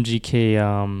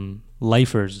MGK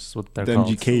lifers is what they're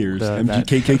called. MGKers.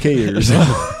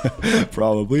 MGKKers.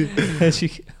 Probably.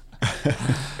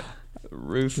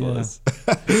 Ruthless.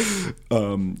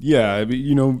 Yeah, I mean,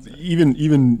 you know,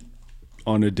 even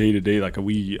on a day-to-day, like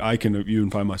I can even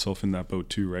find myself in that boat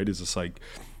too, right? It's just like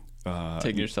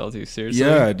taking yourself too seriously.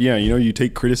 Yeah, you know, you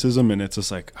take criticism and it's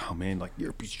just like, oh man, like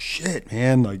you're a piece of shit,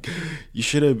 man, like you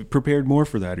should have prepared more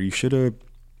for that, or you should have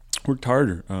worked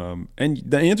harder. And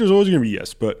the answer is always gonna be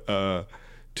yes, but to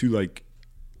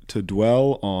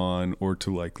dwell on or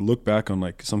to like look back on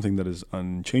like something that is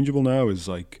unchangeable now is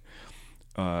like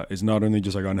is not only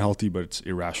just like unhealthy, but it's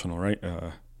irrational, right?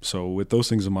 So with those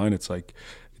things in mind, it's like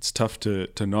it's tough to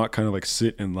not kind of like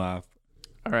sit and laugh.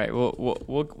 All right,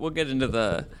 we'll get into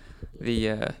the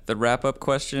wrap up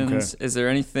questions. Okay. Is there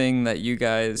anything that you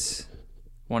guys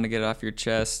want to get off your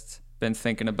chest, been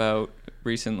thinking about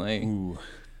recently? Ooh.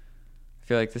 I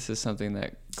feel like this is something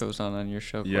that goes on your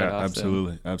show quite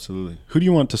often. Absolutely. Who do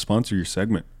you want to sponsor your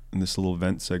segment in this little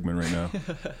vent segment right now?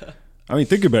 I mean,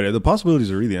 think about it. The possibilities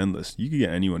are really endless. You could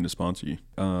get anyone to sponsor you.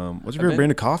 What's your favorite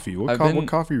brand of coffee? What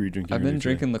coffee are you drinking? I've been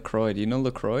drinking LaCroix. Do you know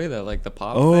LaCroix? That like the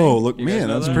pop thing? Look, man,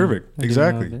 that's perfect.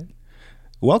 Exactly.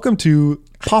 Welcome to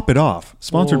Pop It Off,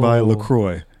 sponsored by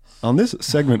LaCroix. On this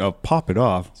segment of Pop It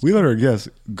Off, we let our guests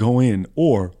go in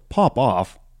or pop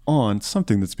off on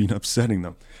something that's been upsetting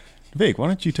them. Vake, why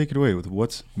don't you take it away with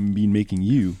what's been making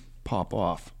you pop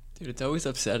off? Dude, it's always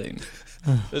upsetting.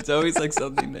 It's always like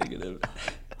something negative.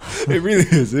 It really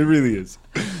is.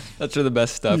 That's where the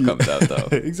best stuff comes out, though.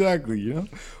 Exactly, you know?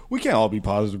 We can't all be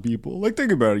positive people. Like,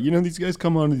 think about it. You know, these guys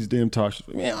come on to these damn talks.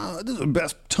 Like, man, this is the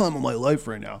best time of my life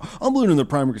right now. I'm learning the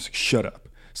primary. Like, shut up.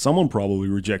 Someone probably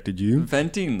rejected you.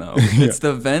 Venting, though. It's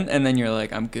the vent, and then you're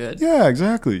like, I'm good. Yeah,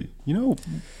 exactly. You know,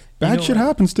 bad shit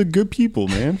happens to good people,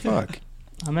 man. Fuck.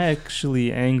 I'm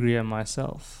actually angry at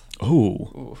myself.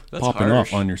 Oh, that's popping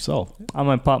harsh. off on yourself. I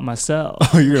might pop myself.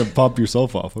 Oh, you're going to pop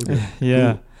yourself off. Okay.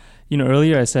 Yeah. Ooh. You know,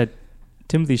 earlier I said,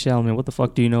 Timothy Chalamet, what the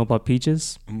fuck do you know about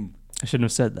peaches? I shouldn't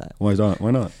have said that. Why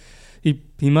not? He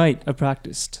might have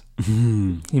practiced.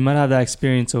 He might have that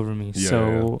experience over me.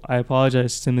 Yeah. I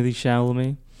apologize, Timothy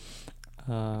Chalamet.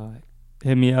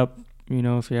 Hit me up, you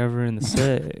know, if you're ever in the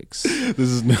six. This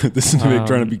is Nick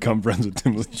trying to become friends with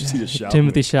Timothy Chalamet.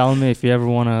 Timothy Chalamet, if you ever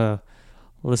want to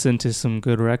listen to some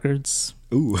good records.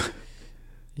 Ooh.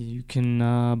 You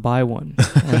can buy one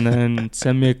and then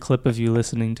send me a clip of you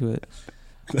listening to it.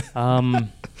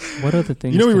 What other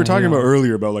things? You know, we can were I talking yell? about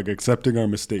earlier about like accepting our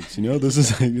mistakes. You know, this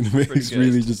is like it makes good.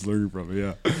 really just learning from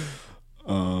it. Yeah.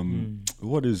 Mm.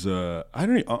 What is I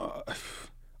don't.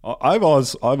 I've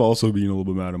also been a little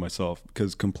bit mad at myself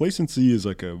because complacency is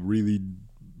like a really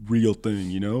real thing.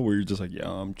 You know, where you're just like, yeah,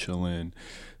 I'm chilling.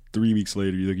 3 weeks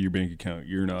later, you look at your bank account,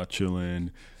 you're not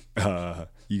chilling.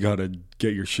 You gotta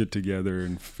get your shit together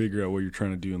and figure out what you're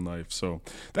trying to do in life. So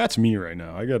that's me right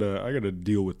now. I gotta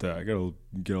deal with that. I gotta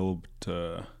get a little bit, get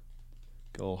a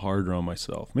little harder on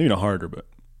myself. Maybe not harder, but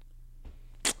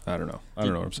I don't know. I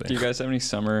don't know what I'm saying. Do you guys have any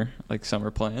summer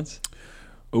plans?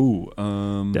 Oh,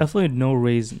 Definitely no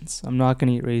raisins. I'm not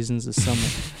gonna eat raisins this summer.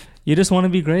 You just want to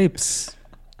be grapes.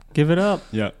 Give it up.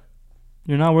 yeah.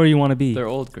 You're not where you want to be. They're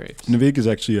old grapes. Navik is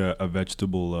actually a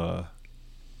vegetable.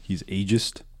 He's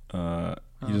ageist.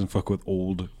 He doesn't fuck with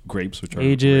old grapes, which are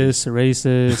Ageist,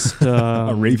 racist.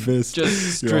 a rafist.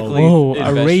 Just You're all strictly Whoa, in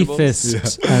a vegetables?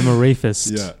 racist. I'm a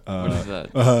racist. Yeah. What is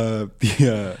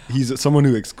that? He's someone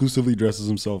who exclusively dresses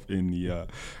himself in the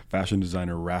fashion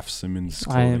designer Raf Simons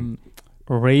I clothing, am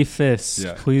racist.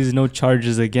 Yeah. Please, no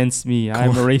charges against me.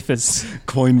 I'm a racist.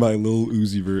 coined by Lil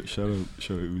Uzi Vert. Shout out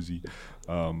Uzi.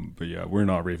 But yeah, we're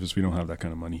not rapists. We don't have that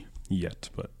kind of money yet.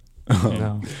 But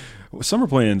No. summer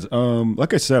plans.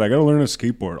 Like I said, I got to learn a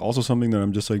skateboard. Also, something that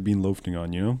I'm just like being loafing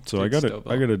on. You know, so Take I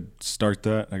Stouffville. gotta start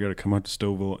that. I gotta come out to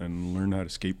Stouffville and learn how to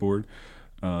skateboard.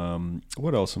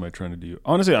 What else am I trying to do?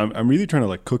 Honestly, I'm really trying to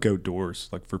like cook outdoors,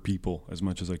 like for people as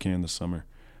much as I can this summer.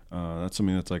 That's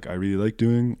something that's like I really like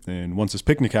doing, and once this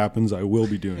picnic happens, I will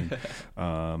be doing.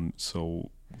 So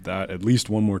that at least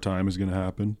one more time is gonna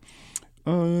happen.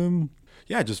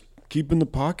 Yeah, just keeping the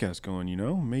podcast going, you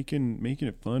know, making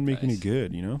it fun, making Nice. it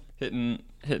good, you know.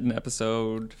 Hitting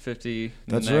episode 50.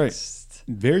 That's next,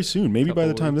 Very soon, maybe by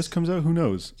the Couple time this weeks. comes out, who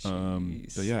knows?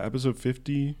 Jeez. But yeah, episode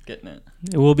 50. Getting it.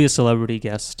 It will be a celebrity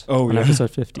guest Oh, on yeah.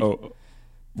 episode 50. Oh,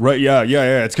 right, yeah.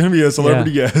 It's gonna be a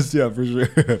celebrity guest, yeah, for sure.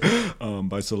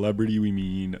 By celebrity, we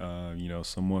mean you know,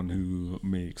 someone who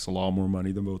makes a lot more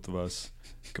money than both of us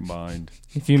combined.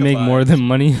 If you make more Combined. than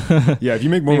money, Yeah, if you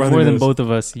make more make money more than us, both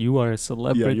of us, you are a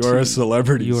celebrity. yeah, you are a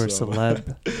celebrity. You are a so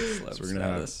celeb. Celeb we're gonna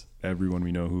have- status. everyone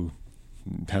we know who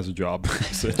has a job,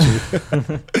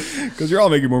 because you're all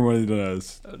making more money than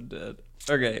us. I'm dead.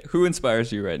 Okay, who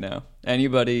inspires you right now?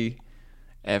 Anybody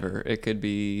ever. It could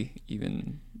be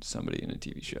even somebody in a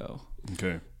TV show.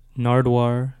 Okay.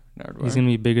 Nardwar. Nardwar. He's gonna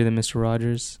be bigger than Mr.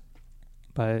 Rogers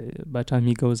by the time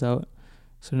he goes out.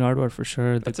 So Nardwar for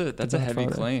sure. That's a heavy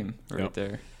Godfather. claim right Yep.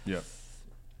 there.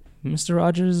 Mr.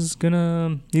 Rogers is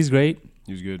he's great.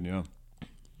 He's good, yeah.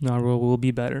 Nardwar will be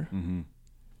better. Mm-hmm.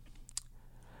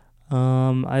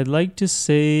 I'd like to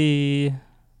say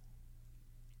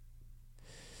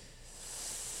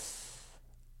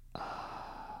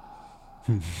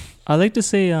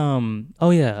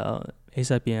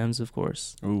ASAP Yams, of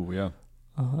course. Oh, yeah.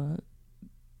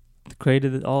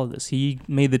 Created all of this. He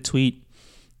made the tweet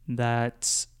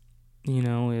that, you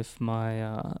know, if my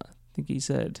I think he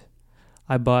said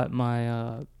I bought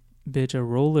my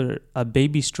bitch a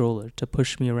baby stroller to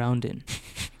push me around in.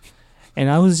 And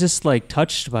I was just like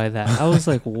touched by that. I was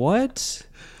like, what?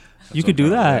 You could do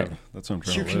that. That's what I'm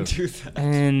trying You to can live. do that.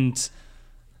 And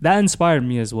that inspired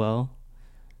me as well.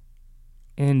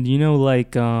 And you know,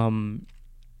 like I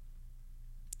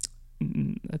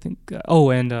think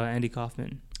Andy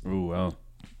Kaufman. Oh, wow.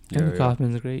 Andy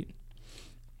Kaufman's great.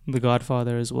 The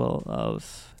Godfather as well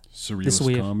of Surrealist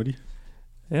way of- comedy.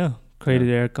 created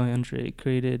Eric Andre,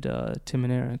 created Tim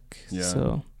and Eric. Yeah.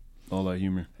 So All that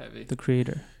humor. Heavy. the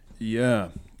creator. Yeah.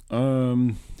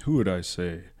 Who would I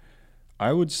say?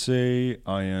 I would say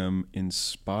I'm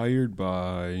inspired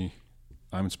by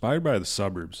the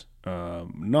suburbs.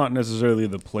 Not necessarily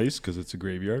the place because it's a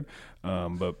graveyard,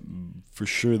 but for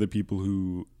sure the people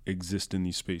who exist in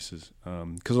these spaces.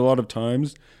 Because a lot of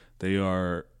times they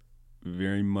are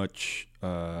very much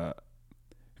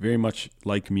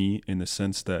like me in the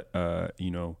sense that you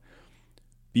know,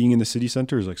 being in the city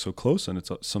center is like so close and it's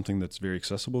something that's very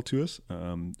accessible to us,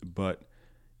 but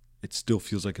it still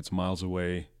feels like it's miles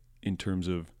away in terms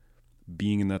of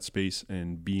being in that space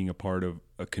and being a part of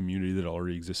a community that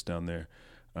already exists down there.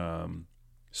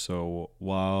 So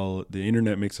while the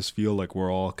internet makes us feel like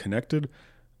we're all connected,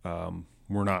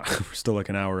 we're not. We're still like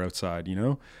an hour outside, you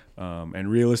know? And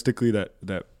realistically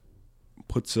that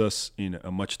puts us in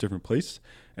a much different place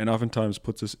and oftentimes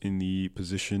puts us in the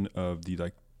position of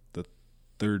the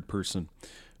third person,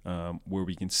 where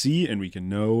we can see and we can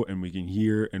know and we can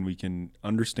hear and we can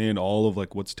understand all of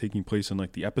like what's taking place in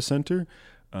like the epicenter,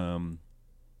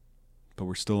 but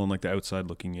we're still on like the outside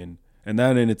looking in, and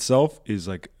that in itself is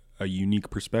like a unique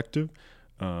perspective.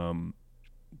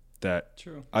 that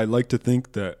True. I like to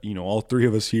think that, all three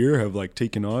of us here have like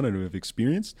taken on and have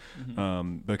experienced,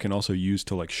 but can also use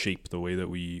to like shape the way that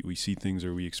we see things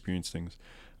or we experience things.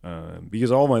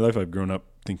 Because all my life I've grown up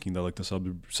thinking that like the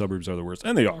suburbs are the worst,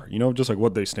 and they are, just like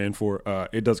what they stand for.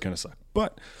 It does kind of suck,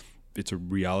 but it's a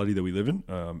reality that we live in,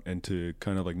 and to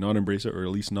kind of like not embrace it, or at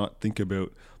least not think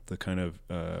about the kind of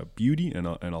beauty and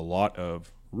a lot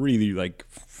of really like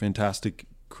fantastic,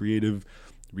 creative,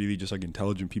 really just like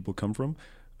intelligent people come from,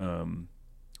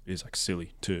 is like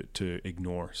silly to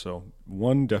ignore. So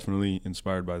one, definitely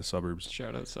inspired by the suburbs.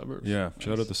 Shout out suburbs. Yeah, nice.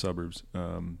 Shout out the suburbs.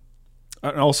 And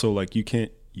also like you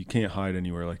can't hide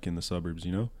anywhere like in the suburbs,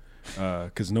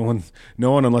 because no one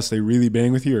unless they really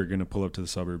bang with you are gonna pull up to the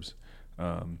suburbs.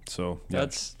 So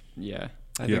yeah.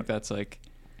 I think that's like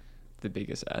the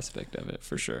biggest aspect of it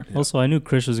for sure. Yeah. Also, I knew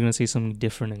Chris was gonna say something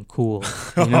different and cool.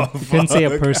 You couldn't say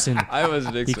a person. I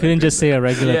wasn't expecting. You couldn't just say a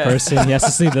regular person. He has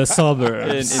to say the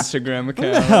suburbs. An Instagram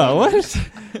account. What?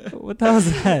 What the hell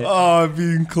is that? Oh,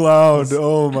 being clowned.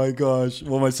 Oh my gosh.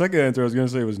 Well, my second answer I was gonna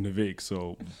say was Navik.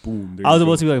 So boom. I was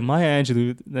about to be like Maya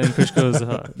Angelou. Then Chris goes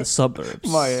the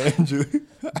suburbs. Maya Angelou.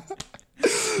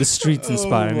 The streets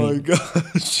inspire me. Oh my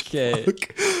gosh.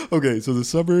 Okay, so the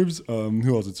suburbs,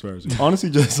 who else inspires me? Honestly,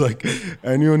 just like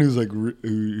anyone who's like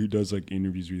who does like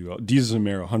interviews really well. Jesus and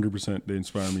Mero, 100%, they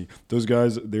inspire me. Those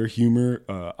guys, their humor,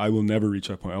 I will never reach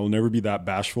that point. I will never be that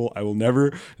bashful. I will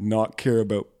never not care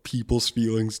about people's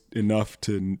feelings enough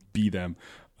to be them.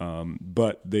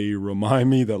 But they remind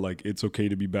me that like it's okay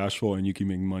to be bashful and you can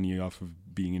make money off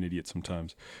of being an idiot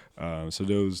sometimes. So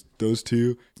those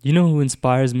two. You know who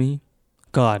inspires me?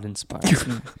 God inspires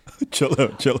me. Chill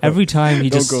out. Every time he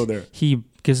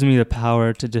gives me the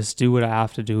power to just do what I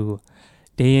have to do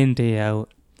day in, day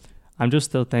out. I'm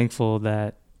just so thankful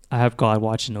that I have God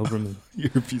watching over me.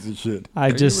 You're a piece of shit. Are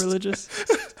you religious?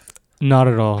 Not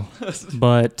at all.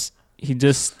 But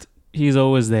he's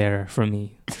always there for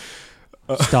me.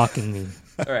 Stalking me.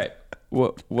 All right.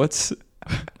 What's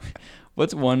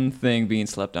one thing being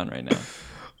slept on right now?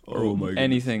 Oh my god.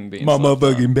 Anything being Mama slept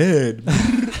bug on? in bed.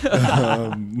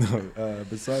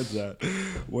 Besides that,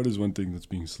 what is one thing that's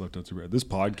being slept on too bad? This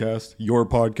podcast, your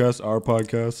podcast, our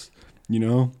podcast,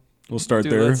 we'll start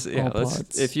there. Let's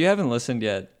if you haven't listened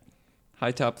yet,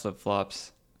 High Top Flip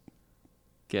Flops,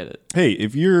 get it. Hey,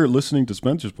 if you're listening to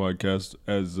Spencer's podcast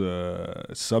as a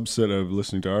subset of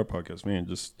listening to our podcast, man,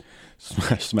 just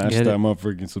smash that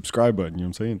motherfucking subscribe button. You know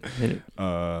what I'm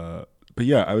saying? But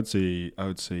yeah, I would say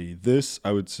this.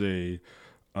 I would say,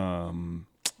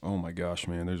 oh my gosh,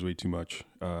 man, there's way too much.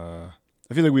 I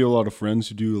feel like we have a lot of friends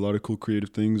who do a lot of cool creative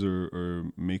things or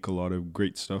make a lot of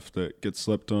great stuff that gets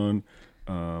slept on.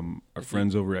 Our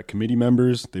friends over at Committee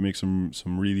Members, they make some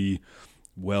really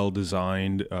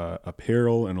well-designed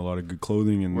apparel and a lot of good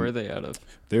clothing. And where are they out of?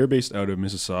 They're based out of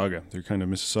Mississauga. They're kind of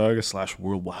Mississauga /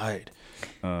 worldwide,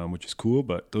 which is cool.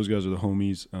 But those guys are the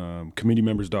homies.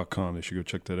 Committeemembers.com. They should go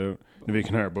check that out. Navik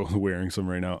and I are both wearing some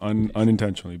right now,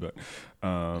 unintentionally. But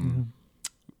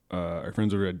our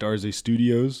friends over at Darze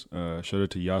Studios, shout out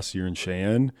to Yasir and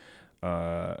Cheyenne.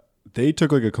 They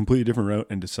took like a completely different route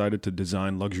and decided to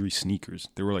design luxury sneakers.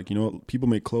 They were like, people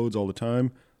make clothes all the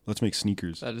time. Let's make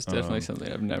sneakers. That is definitely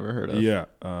something I've never heard of. Yeah.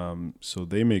 So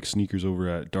they make sneakers over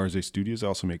at Darze Studios. They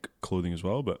also make clothing as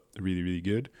well, but really, really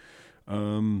good.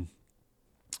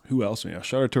 Who else? Yeah,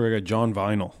 shout out to our guy John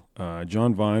Vinyl.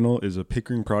 John Vinyl is a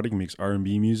Pickering product. He makes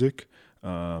R&B music.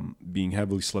 Being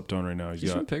heavily slept on right now.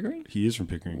 He's from Pickering? He is from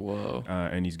Pickering. Whoa.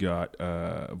 And he's got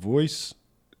a voice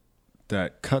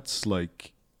that cuts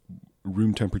like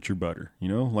room temperature butter,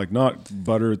 like not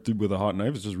butter with a hot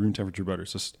knife. It's just room temperature butter.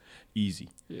 It's just easy.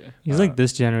 Yeah. He's like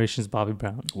this generation's Bobby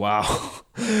Brown. Wow.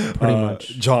 Pretty much.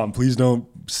 John, please don't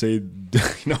say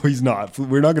no, he's not.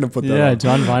 We're not going to put that on.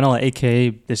 John Vinyl, aka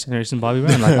this generation Bobby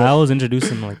Brown. Like I always introduce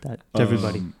him like that to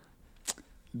everybody.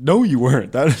 No, you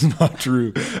weren't. That is not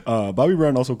true. Bobby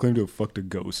Brown also claimed to have fucked a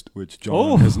ghost, which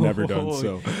John has never done.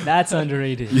 So that's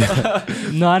underrated.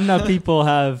 Not enough people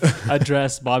have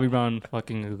addressed Bobby Brown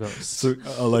fucking a ghost. So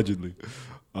allegedly,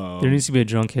 there needs to be a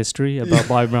drunk history about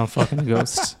Bobby Brown fucking a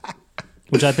ghost,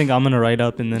 which I think I'm gonna write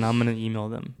up and then I'm gonna email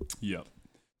them. Yeah.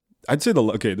 I'd say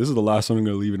this is the last one I'm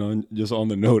going to leave it on, just on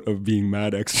the note of being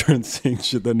mad extra and saying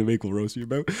shit that Navik will roast you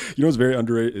about. What's very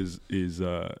underrated is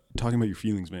talking about your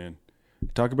feelings, man.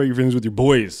 Talk about your feelings with your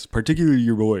boys, particularly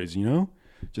your boys,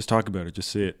 Just talk about it. Just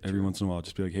say it every once in a while.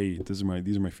 Just be like, hey, these are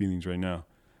my feelings right now.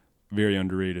 Very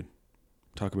underrated.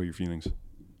 Talk about your feelings.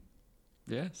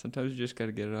 Yeah, sometimes you just got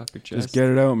to get it off your chest. Just get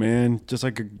it out, man. Just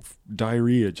like a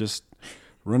diarrhea. Just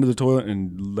run to the toilet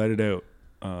and let it out.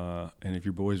 And if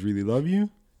your boys really love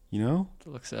you, they'll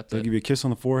accept they'll it. give you a kiss on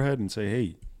the forehead and say,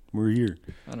 hey, We're here.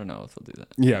 I don't know if they'll do that.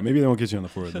 Yeah, maybe they won't kiss you on the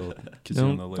forehead. They'll kiss you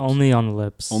on the lips. Only on the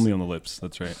lips. Only on the lips.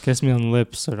 That's right. Kiss me on the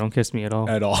lips or don't kiss me at all.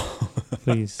 At all.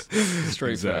 Please.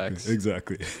 Straight exactly. facts.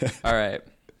 Exactly. All right.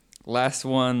 Last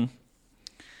one,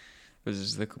 which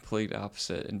is the complete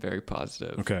opposite and very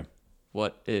positive. Okay.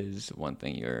 What is one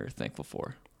thing you're thankful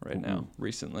for right now,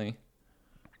 recently,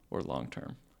 or long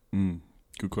term?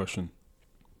 Good question.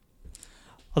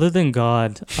 Other than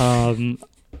God,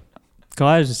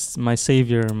 God is my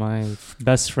savior, my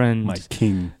best friend, My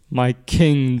king. my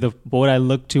king, what I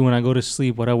look to when I go to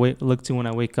sleep, what I look to when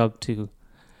I wake up to.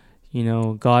 You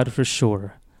know, God for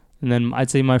sure. And then I'd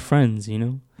say my friends, you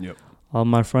know. Yep. All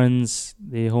my friends,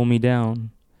 they hold me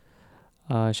down.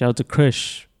 Shout out to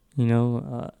Krish, you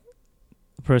know,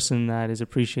 a person that is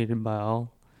appreciated by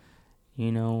all.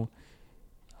 You know,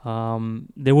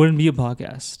 there wouldn't be a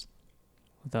podcast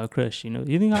without Krish, you know.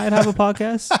 You think I'd have a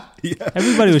podcast? Yeah.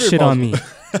 Everybody would shit on me.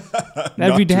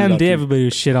 Every damn day, everybody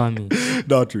would shit on me.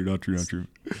 Not true.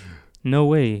 No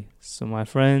way. So my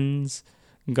friends,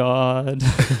 God.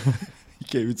 You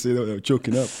can't even say that without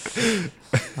choking up.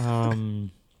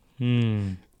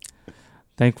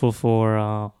 Thankful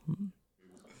for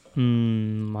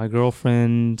my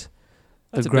girlfriend.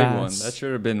 That's the a big grass. one. That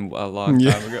should have been a long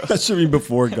time ago. That should be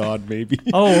before God, maybe.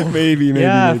 Oh, maybe.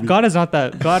 Yeah, maybe. God is not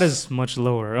that. God is much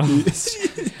lower.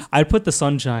 I'd put the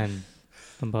sunshine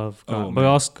above God, Oh, but man.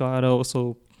 also God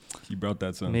also He brought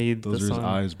that sun. made Those the are his sun.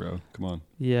 eyes, bro. Come on.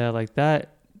 Yeah, like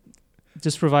that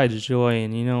just provides joy.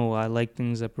 And, you know, I like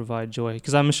things that provide joy.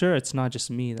 Because I'm sure it's not just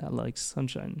me that likes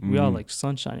sunshine. We all Mhm. like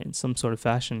sunshine in some sort of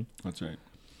fashion. That's right.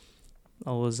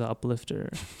 Always an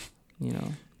uplifter, you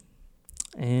know.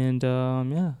 And,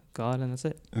 yeah, God, and that's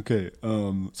it. Okay.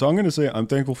 So I'm gonna say I'm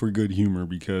thankful for good humor,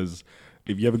 because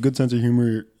if you have a good sense of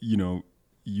humor, you know,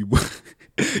 you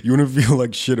you wouldn't feel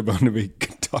like shit about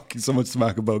talking so much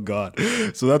smack about God.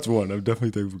 So that's one. I'm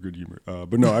definitely thankful for good humor.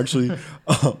 But no, actually,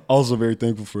 also very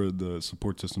thankful for the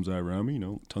support systems I have around me. You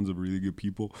know, tons of really good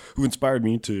people who inspired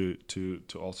me to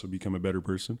also become a better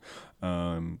person.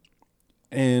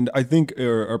 And I think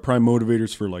are prime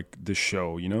motivators for like this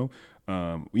show. You know,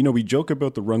 we joke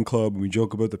about the run club and we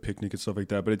joke about the picnic and stuff like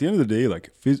that. But at the end of the day,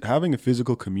 like having a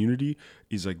physical community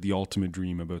is like the ultimate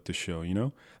dream about this show. You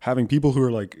know, having people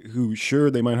who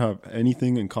sure they might have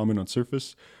anything in common on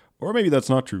surface, or maybe that's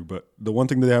not true. But the one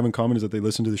thing that they have in common is that they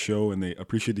listen to the show and they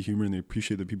appreciate the humor and they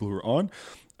appreciate the people who are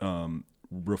on.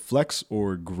 Reflects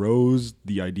or grows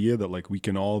the idea that like we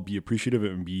can all be appreciative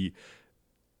and be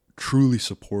truly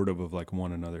supportive of like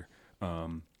one another.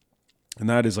 And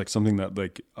that is like something that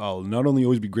like I'll not only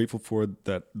always be grateful for,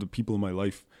 that the people in my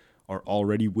life are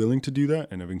already willing to do that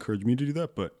and have encouraged me to do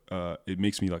that, but it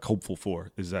makes me like hopeful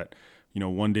for is that, you know,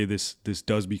 one day this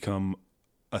does become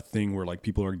a thing where like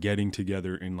people are getting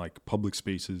together in like public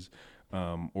spaces,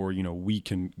 or, you know, we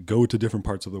can go to different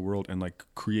parts of the world and like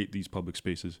create these public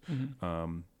spaces.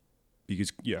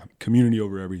 Because community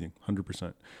over everything,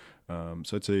 100%.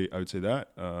 So I would say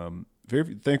that.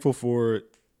 Very thankful for.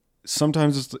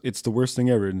 Sometimes it's the worst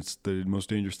thing ever, and it's the most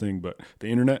dangerous thing. But the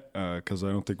internet, because I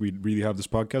don't think we'd really have this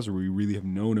podcast, or we really have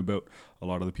known about a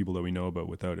lot of the people that we know about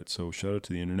without it. So shout out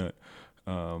to the internet.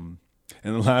 And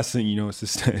the last thing, you know, it's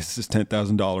this $10,000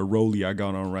 Rollie I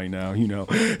got on right now. You know,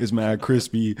 it's mad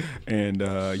crispy, and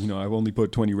you know, I've only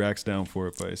put 20 racks down for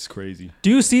it, but it's crazy. Do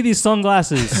you see these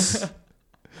sunglasses?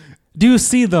 Do you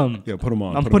see them? Yeah, put them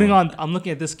on. I'm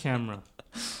looking at this camera.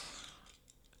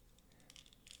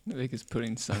 Nick is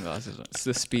putting sunglasses on. It's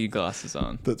the speed glasses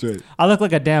on. That's right. I look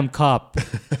like a damn cop.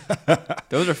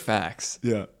 Those are facts.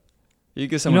 Yeah. You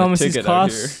get You know how someone a much these ticket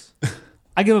out here.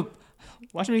 cost?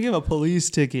 Watch me give a police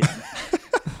ticket.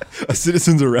 A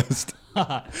citizen's arrest.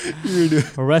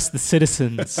 Arrest the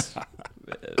citizens.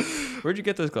 Where'd you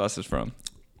get those glasses from?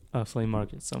 Flea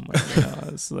market somewhere. You know,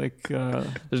 it's like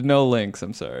There's no links.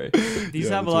 I'm sorry. these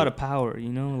Yeah, have a that's lot it. of power. You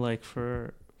know, like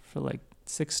for like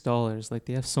 $6, like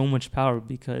they have so much power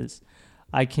because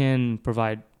I can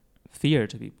provide fear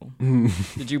to people.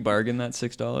 Did you bargain that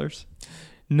 $6?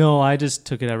 No, I just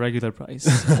took it at regular price.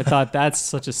 I thought that's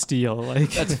such a steal.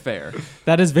 Like That's fair.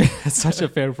 that's such a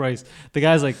fair price. The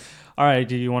guy's like, "All right,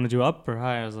 do you want to do up or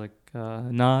high?" I was like,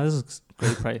 "Nah, this is a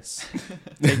great price.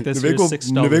 Take this for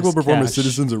 $6." Nivek will perform a cash."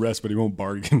 citizen's arrest, but he won't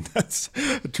bargain. That's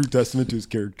a true testament to his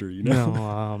character, you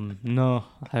know? No,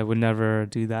 I would never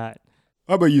do that.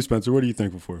 How about you, Spencer? What are you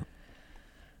thankful for?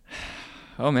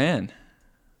 Oh man,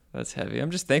 that's heavy.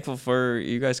 I'm just thankful for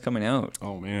you guys coming out.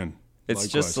 Oh, man. It's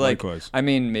just like, likewise. I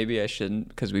mean, maybe I shouldn't,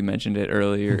 because we mentioned it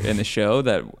earlier in the show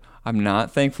that I'm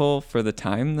not thankful for the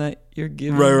time that you're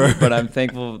giving, Right. but I'm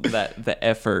thankful that the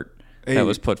effort that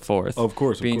was put forth. Of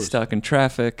course, being stuck in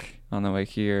traffic on the way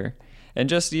here, And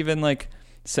just even like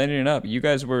setting it up, you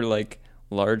guys were like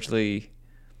largely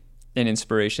an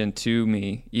inspiration to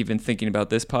me, even thinking about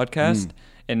this podcast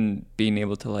and being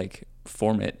able to like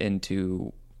form it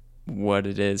into what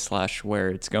it is / where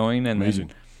it's going. And Amazing.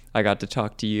 then I got to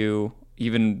talk to you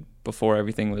even before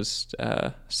everything was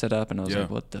set up, and I was like,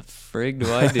 what the frig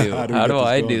do I do? How do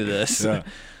I do this? Yeah.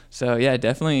 So yeah,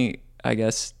 definitely, I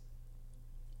guess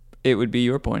it would be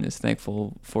your point, is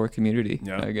thankful for community.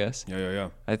 Yeah. I guess. Yeah.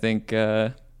 I think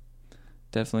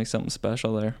definitely something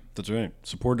special there. That's right.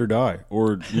 Support or die,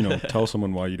 or tell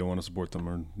someone why you don't want to support them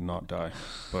or not die.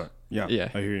 But yeah,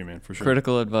 I hear you, man, for sure.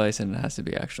 Critical advice, and it has to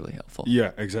be actually helpful.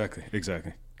 Yeah, exactly.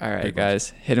 All right,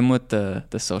 guys, hit him with the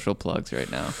social plugs right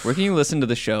now. Where can you listen to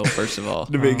the show, first of all?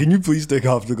 Can you please take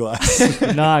off the glass?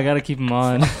 No, I gotta keep them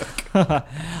on.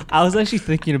 I was actually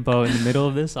thinking about in the middle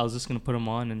of this, I was just gonna put them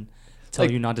on and tell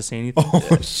you not to say anything.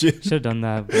 Oh shit! Should have done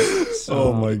that. But,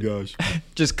 Oh my gosh!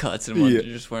 Just cuts and you're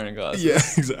just wearing glasses. Yeah,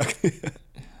 exactly.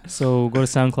 So go to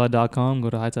SoundCloud.com, go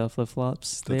to High Top Flip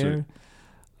Flops there.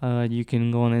 That's You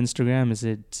can go on Instagram. Is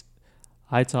it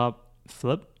High Top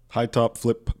Flip? High Top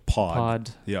Flip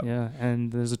Pod. Yeah. Yeah.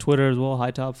 And there's a Twitter as well,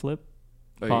 High Top Flip.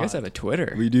 Oh, you guys have a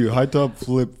Twitter. We do. High Top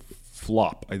Flip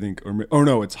Flop, I think. Or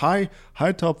no, it's High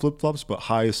Top Flip Flops, but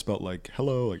high is spelled like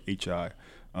hello, like H-I.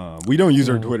 We don't use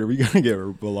our Twitter. We gotta get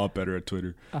a lot better at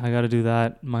Twitter. I gotta do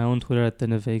that. My own Twitter at the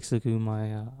Navek Saku,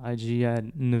 my IG at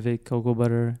Navek Cocoa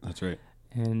Butter. That's right.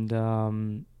 And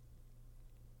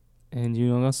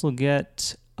also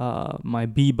get my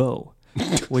Bebo,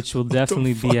 which will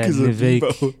definitely be at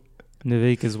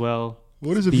Navek as well.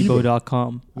 What is a Bebo?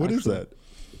 Bebo.com. What is that?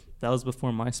 That was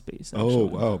before MySpace. Actually. Oh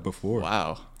wow, before.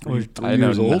 Wow. I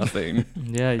know nothing.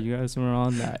 Yeah, you guys were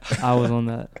on that. I was on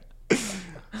that.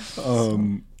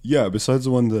 Yeah, besides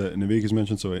the one that Navek has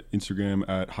mentioned, so at Instagram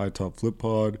at High Top Flip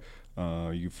Pod,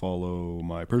 you follow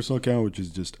my personal account, which is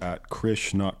just at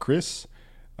Krish, not Chris.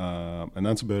 And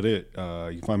that's about it.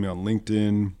 You can find me on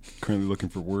LinkedIn, currently looking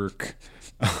for work.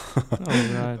 Oh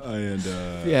god. if And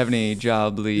you have any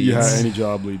job leads. Yeah, any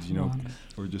job leads,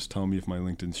 or just tell me if my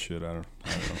LinkedIn's shit. I don't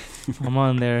know. I'm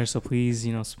on there, so please,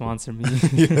 sponsor me.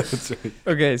 Yeah, that's right.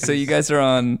 Okay, so you guys are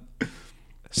on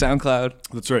SoundCloud.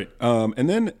 That's right. And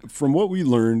then from what we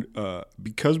learned,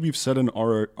 because we've set an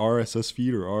RSS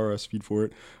feed or RRS feed for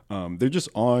it, they're just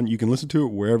on. You can listen to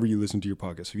it wherever you listen to your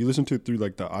podcast. If you listen to it through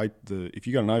like if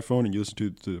you got an iPhone and you listen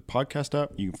to the podcast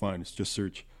app, you can find it. Just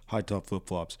search High Top Flip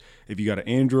Flops. If you got an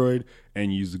Android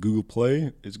and you use the Google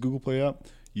Play, it's Google Play app.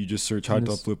 You just search High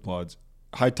Top Flip Flops.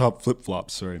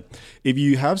 Sorry. If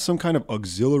you have some kind of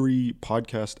auxiliary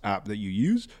podcast app that you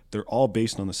use, they're all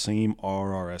based on the same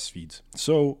RRS feeds.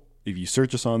 So if you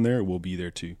search us on there, we'll be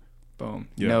there too. Boom.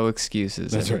 Yeah. No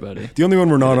excuses, That's everybody. Right. The only one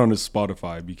we're not on is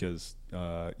Spotify because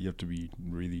you have to be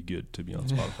really good to be on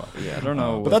Spotify. Yeah, I don't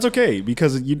know. But that's okay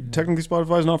because technically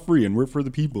Spotify is not free and we're for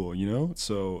the people,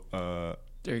 So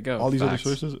there you go. all these Facts.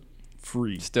 other sources,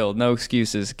 free. Still, no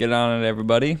excuses. Get on it,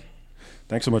 everybody.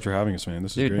 Thanks so much for having us, man.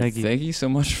 This is Dude, great. thank you so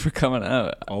much for coming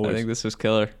out. Always. I think this was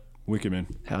killer. Wicked, man.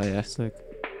 Hell yeah. Sick.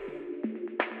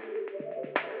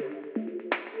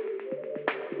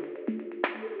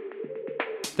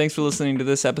 Thanks for listening to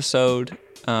this episode.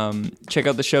 Check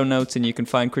out the show notes and you can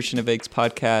find Christian Navek's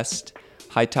podcast,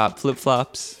 High Top Flip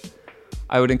Flops.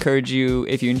 I would encourage you,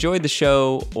 if you enjoyed the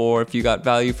show or if you got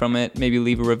value from it, maybe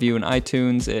leave a review in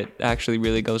iTunes. It actually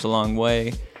really goes a long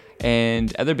way.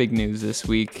 And other big news this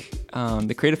week,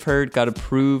 The Creative Herd got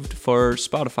approved for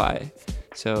Spotify.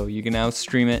 So you can now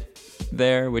stream it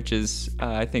there, which is,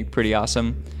 I think, pretty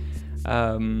awesome.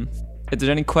 If there's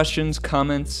any questions,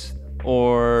 comments,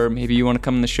 or maybe you want to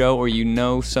come on the show or you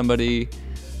know somebody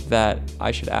that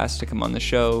I should ask to come on the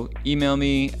show, email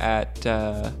me at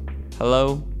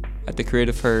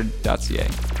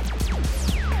hello@thecreativeherd.ca.